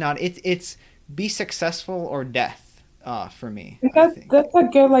that's not it's be successful or death for me, I that think. that's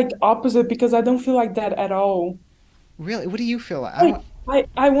again like opposite because I don't feel like that at all. Really, what do you feel like? I Like don't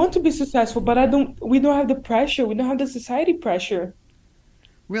I want to be successful, but I don't we don't have the pressure. We don't have the society pressure.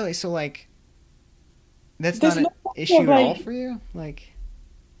 really. So like that's not There's an no pressure of issue at all like for you. Like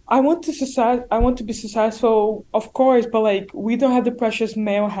I want to be successful, of course, but like we don't have the pressures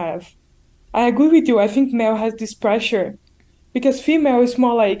male have. I agree with you. I think male has this pressure because female is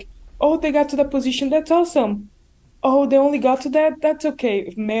more like, oh, they got to that position, that's awesome. Oh, they only got to that, that's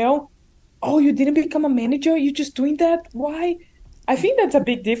okay. Male, oh, you didn't become a manager, you just doing that? Why? I think that's a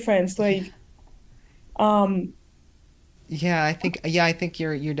big difference. yeah, Like, um, I think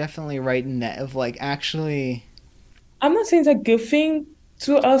you're definitely right in that of like actually. I'm not saying it's a good thing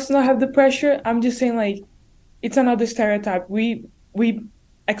to us not have the pressure. I'm just saying like it's another stereotype. We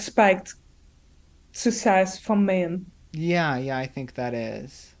expect success from men. Yeah, I think that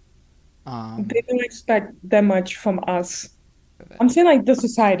is. They Um, don't expect that much from us. I'm saying like the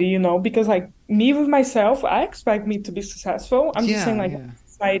society, because like me with myself, I expect me to be successful. I'm just saying like yeah.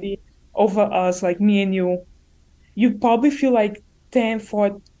 society over us, like me and you probably feel like 10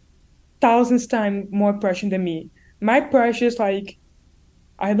 for thousands times more pressure than me. My pressure is like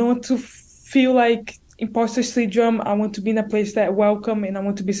I don't want to feel like imposter syndrome. I want to be in a place that welcome and I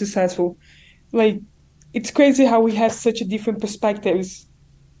want to be successful. Like it's crazy how we have such a different perspectives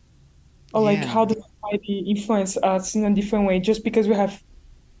or like Yeah. how the society influence us in a different way just because we have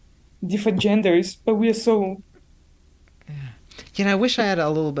different genders, but we are so Yeah, and I wish I had a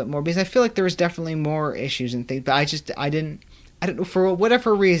little bit more because I feel like there was definitely more issues and things, but I don't know for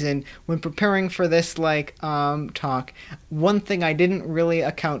whatever reason when preparing for this like talk, one thing I didn't really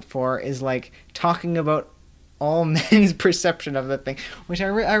account for is like talking about all men's perception of the thing, which I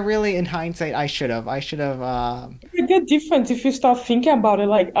really in hindsight I should have it get different if you start thinking about it.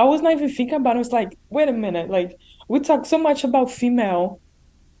 Like I was not even thinking about it. I was like, wait a minute, like we talk so much about female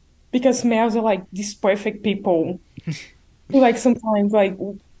because males are like these perfect people. Like sometimes like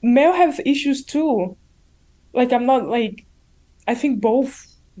male have issues too. Like I'm not like I think both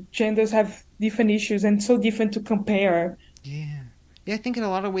genders have different issues and so different to compare. yeah. Yeah, I think in a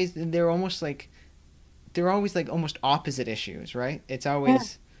lot of ways they're almost like they're always like almost opposite issues, right? It's Yeah.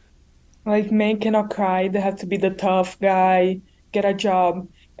 always Like men cannot cry, they have to be the tough guy, get a job.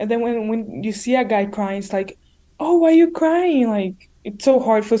 And then when you see a guy crying, it's like, oh, why are you crying? Like it's so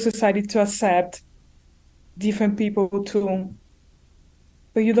hard for society to accept different people too.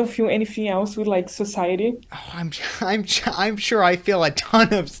 But you don't feel anything else with like society. Oh, I'm sure I feel a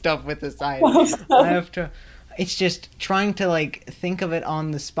ton of stuff with society. I have to. It's just trying to like think of it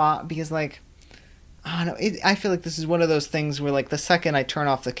on the spot because like I don't know. I feel like this is one of those things where like the second I turn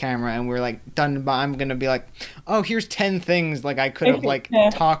off the camera and we're like done, I'm gonna be like, oh, here's 10 things like I could have like Yeah.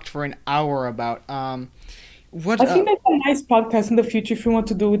 talked for an hour about. What? I think that's a nice podcast in the future if you want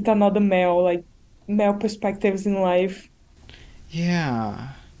to do with another male, like male perspectives in life. Yeah.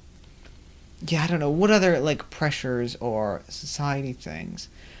 Yeah, I don't know. What other like pressures or society things?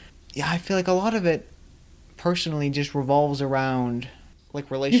 Yeah, I feel like a lot of it personally just revolves around like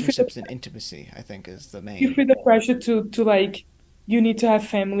You feel relationships and intimacy, I think is the you main. feel the pressure to like you need to have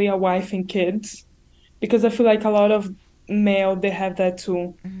family, a wife and kids. Because I feel like a lot of male they have that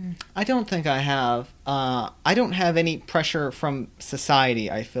too. I don't think I have. I don't have any pressure from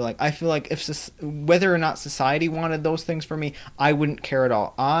society. I feel like if whether or not society wanted those things for me, I wouldn't care at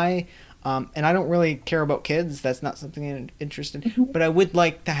all. And I don't really care about kids. That's not something I'm interested in. Mhm. But I would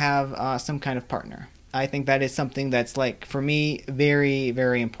like to have some kind of partner. I think that is something that's like for me very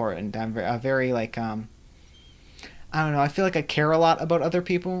very important. I'm very like I don't know. I feel like I care a lot about other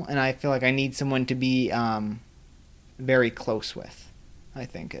people, and I feel like I need someone to be very close with. I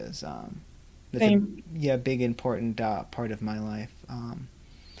think is that's a Same. yeah big important part of my life.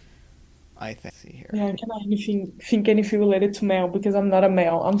 I think. See here. Yeah, I cannot anything think anything related to male because I'm not a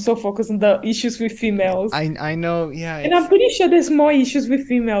male. I'm so focused on the issues with females. I know. Yeah, And I'm it's. pretty sure there's more issues with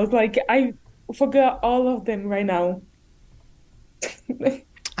females. Like I forgot all of them right now.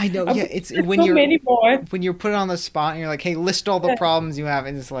 I know. I'm Yeah, pretty it's sure there's so many more. when you're put on the spot and you're like, hey, list all the problems you have,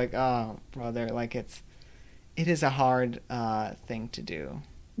 and it's like, oh, brother, like it is a hard thing to do.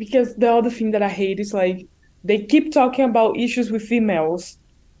 Because the other thing that I hate is like they keep talking about issues with females.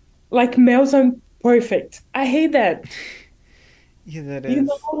 Like males are perfect. I hate that. Yeah, that You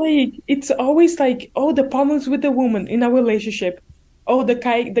know, is. like it's always like, oh, the problems with the woman in a relationship. Oh, the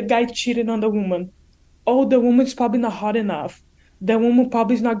guy cheated on the woman. Oh, the woman's probably not hot enough. The woman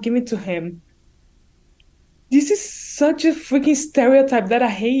probably is not giving to him. This is such a freaking stereotype that I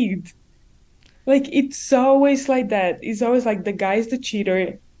hate. Like it's always like that. It's always like the guy's the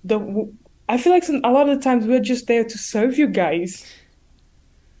cheater. I feel like a lot of the times we're just there to serve you guys.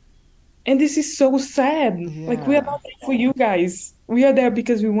 And this is so sad. Like we are Yeah. not there for you guys. We are there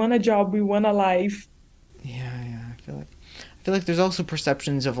because we want a job, we want a life. Yeah. I feel like there's also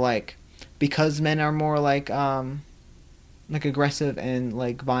perceptions of like because men are more like aggressive and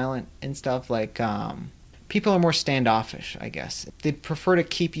like violent and stuff like people are more standoffish, I guess. They prefer to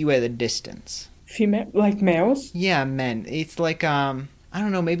keep you at a distance. Female, like males. Yeah, men. It's like I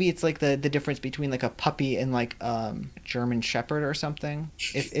don't know, maybe it's like the difference between like a puppy and like a German shepherd or something.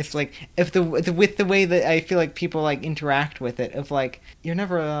 If like if the with the way that I feel like people like interact with it, if like you're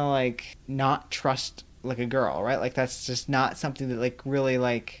never like not trust like a girl, right? Like that's just not something that like really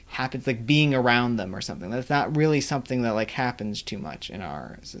like happens like being around them or something. That's not really something that like happens too much in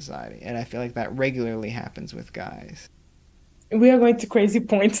our society. And I feel like that regularly happens with guys. We are going to crazy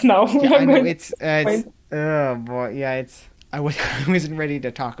points now. We Yeah, are I know going to it's points. oh boy, yeah, it's I wasn't ready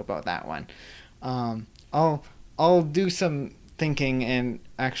to talk about that one. I'll do some thinking and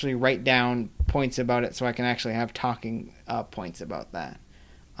actually write down points about it so I can actually have talking points about that.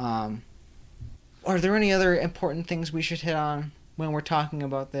 Um, are there any other important things we should hit on when we're talking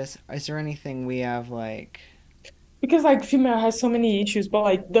about this? Is there anything we have like Because like female has so many issues, but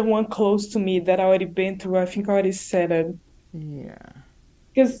like the one close to me that I already been through, I think I already said it. yeah.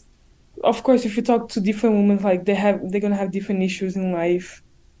 Because of course, if you talk to different women, like they're gonna have different issues in life.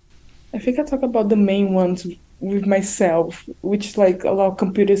 I think I talk about the main ones with myself, which is like a lot of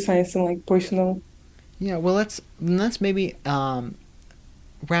computer science and like personal. Yeah, well let's maybe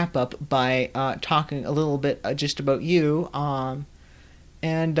wrap up by talking a little bit just about you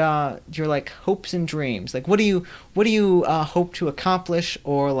and your like hopes and dreams. Like, what do you hope to accomplish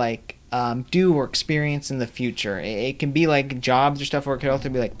or like do or experience in the future? It can be like jobs or stuff, or it could also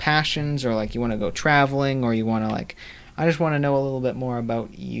be like passions, or like you want to go traveling, or you want to like. I just want to know a little bit more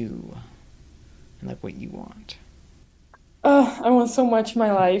about you and like what you want. Oh, I want so much in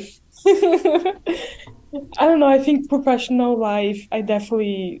my life. I don't know. I think professional life, I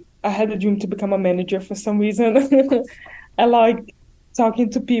had a dream to become a manager for some reason. I like talking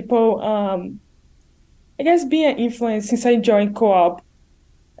to people. I guess being an influence since I joined co-op.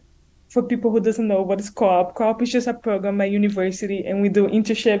 For people who doesn't know what is co-op, co-op is just a program at university, and we do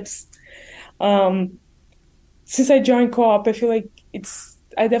internships Um, since I joined co-op, I feel like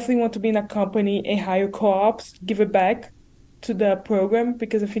I definitely want to be in a company and hire co-ops, give it back to the program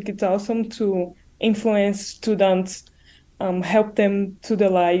because I think it's awesome to influence students, help them to their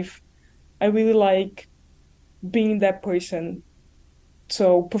life. I really like being that person.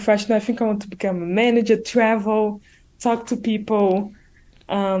 So professional, I think I want to become a manager, travel, talk to people,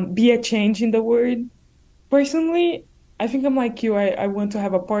 be a change in the world. Personally, I think I'm like you. I want to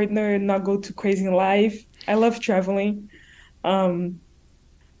have a partner, not go too crazy in life. I love traveling. Um,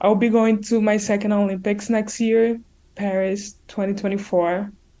 I'll be going to my second Olympics next year, Paris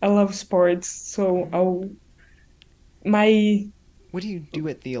 2024. I love sports, so my What do you do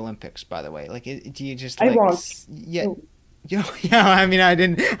at the Olympics, by the way? Like, do you just I like, watch. yeah, So yeah. I mean, I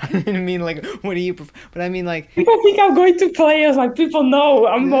didn't mean like, what do you, but I mean like, people think I'm going to play. As like people know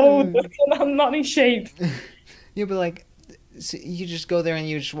I'm old yeah, and I'm not in shape. yeah, but like, so you just go there and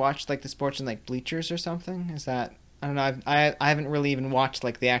you just watch like the sports in like bleachers or something? Is that? I don't know. I haven't really even watched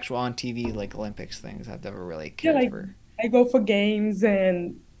like the actual on TV like Olympics things. I've never really Yeah, cared like for. I go for games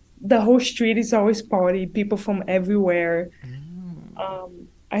and the whole street is always party, people from everywhere. Mm. Um,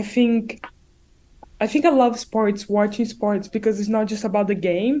 I think I think I love sports, watching sports because it's not just about the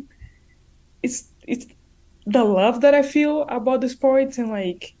game. It's the love that I feel about the sports and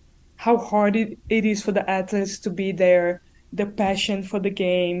like how hard it is for the athletes to be there, the passion for the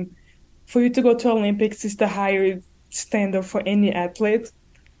game. For you to go to Olympics is the higher standard for any athlete.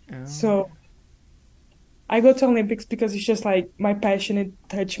 Oh. So I go to Olympics because it's just like my passion, it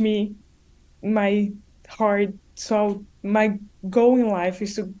touched me, my heart. So my goal in life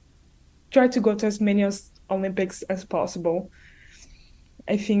is to try to go to as many as Olympics as possible.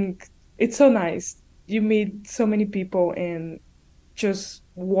 I think it's so nice. You meet so many people and just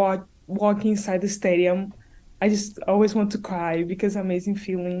walk inside the stadium. I just always want to cry because amazing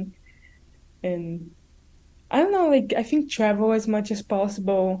feeling. And I don't know, like I think travel as much as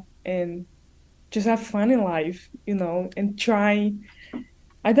possible and just have fun in life, and try.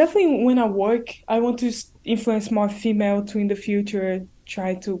 I definitely, when I work, I want to influence more female to in the future,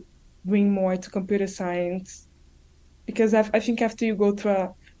 try to bring more to computer science. Because I think after you go through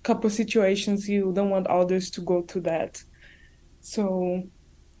a couple situations, you don't want others to go through that. So,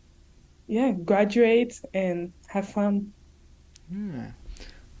 yeah, graduate and have fun. Hmm.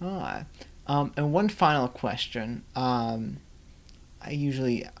 Ah. And one final question.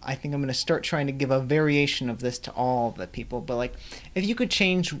 I think I'm going to start trying to give a variation of this to all the people, but like, if you could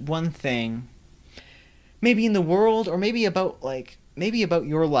change one thing, maybe in the world, or maybe about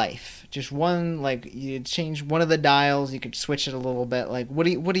your life, just one, like, you'd change one of the dials, you could switch it a little bit, like, what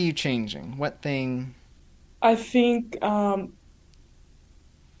are you changing? What thing? I think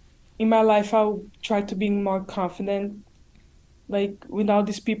in my life, I'll try to be more confident. Like, with all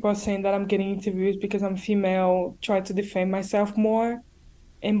these people saying that I'm getting interviews because I'm female, try to defend myself more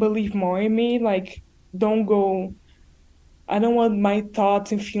and believe more in me. Like, don't go, I don't want my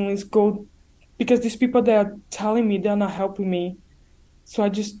thoughts and feelings go because these people that are telling me they're not helping me. So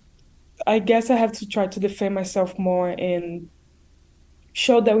I guess I have to try to defend myself more and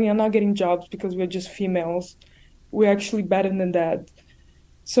show that we are not getting jobs because we're just females. We're actually better than that.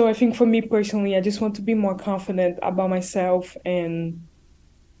 So I think for me personally, I just want to be more confident about myself and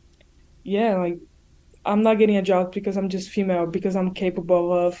yeah, like I'm not getting a job because I'm just female, because I'm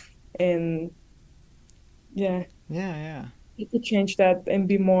capable of and yeah, Yeah, yeah. I could change that and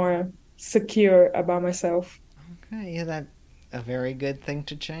be more secure about myself. Okay, yeah, that a very good thing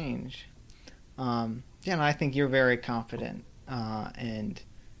to change. Yeah, and I think you're very confident, and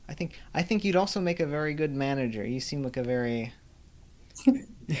I think you'd also make a very good manager. You seem like a very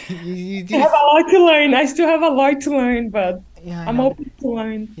you I do. have a lot to learn. I still have a lot to learn, but Yeah, I I'm know, but open to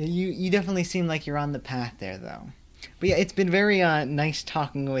learn. yeah, you definitely seem like you're on the path there, though. But yeah, it's been very nice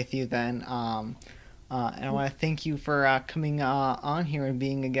talking with you. Then, and I want to thank you for coming on here and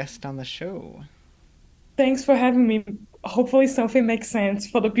being a guest on the show. Thanks for having me. Hopefully something makes sense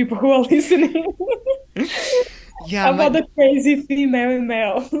for the people who are listening Yeah, I about might. the crazy female and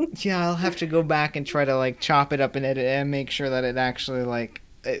male. Yeah, I'll have to go back and try to like chop it up and edit it and make sure that it actually like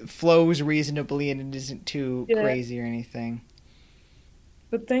it flows reasonably and it isn't too Yeah. crazy or anything.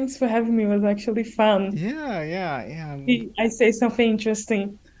 But thanks for having me. It was actually fun. Yeah, yeah, yeah. I say something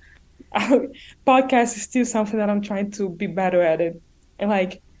interesting. Podcast is still something that I'm trying to be better at it. And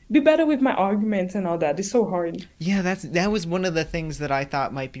like be better with my arguments and all that. It's so hard. Yeah, that was one of the things that I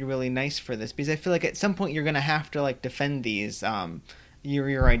thought might be really nice for this because I feel like at some point you're gonna have to like defend these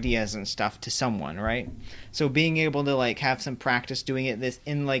your ideas and stuff to someone, right? So being able to like have some practice doing it this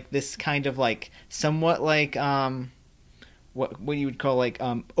in like this kind of like somewhat like what you would call like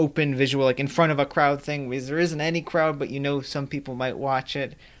open visual, like in front of a crowd thing, because there isn't any crowd, but you know some people might watch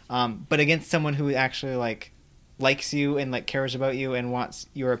it. But against someone who actually like likes you and like cares about you and wants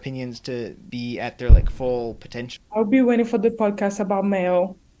your opinions to be at their like full potential. I'll be waiting for the podcast about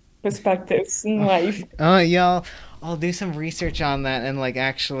male perspectives in life. Oh yeah, I'll do some research on that and like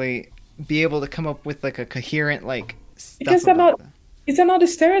actually be able to come up with like a coherent like stuff Because about that. it's another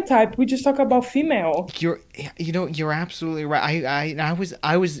stereotype. We just talk about female. You're absolutely right.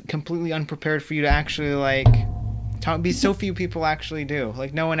 I was completely unprepared for you to actually like talk. Because so few people actually do.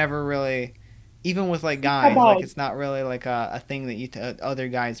 Like no one ever really, even with like guys, like it's not really like a thing that other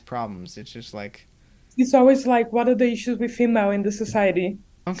guys' problems. It's just like It's always like, what are the issues with female in the society?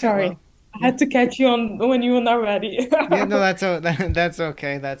 okay, Sorry, well, I had to catch you on when you were not ready. yeah, no, that's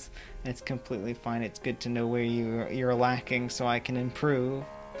okay. That's completely fine. It's good to know where you're lacking, so I can improve.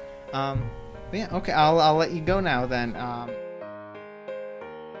 But yeah, okay. I'll let you go now then.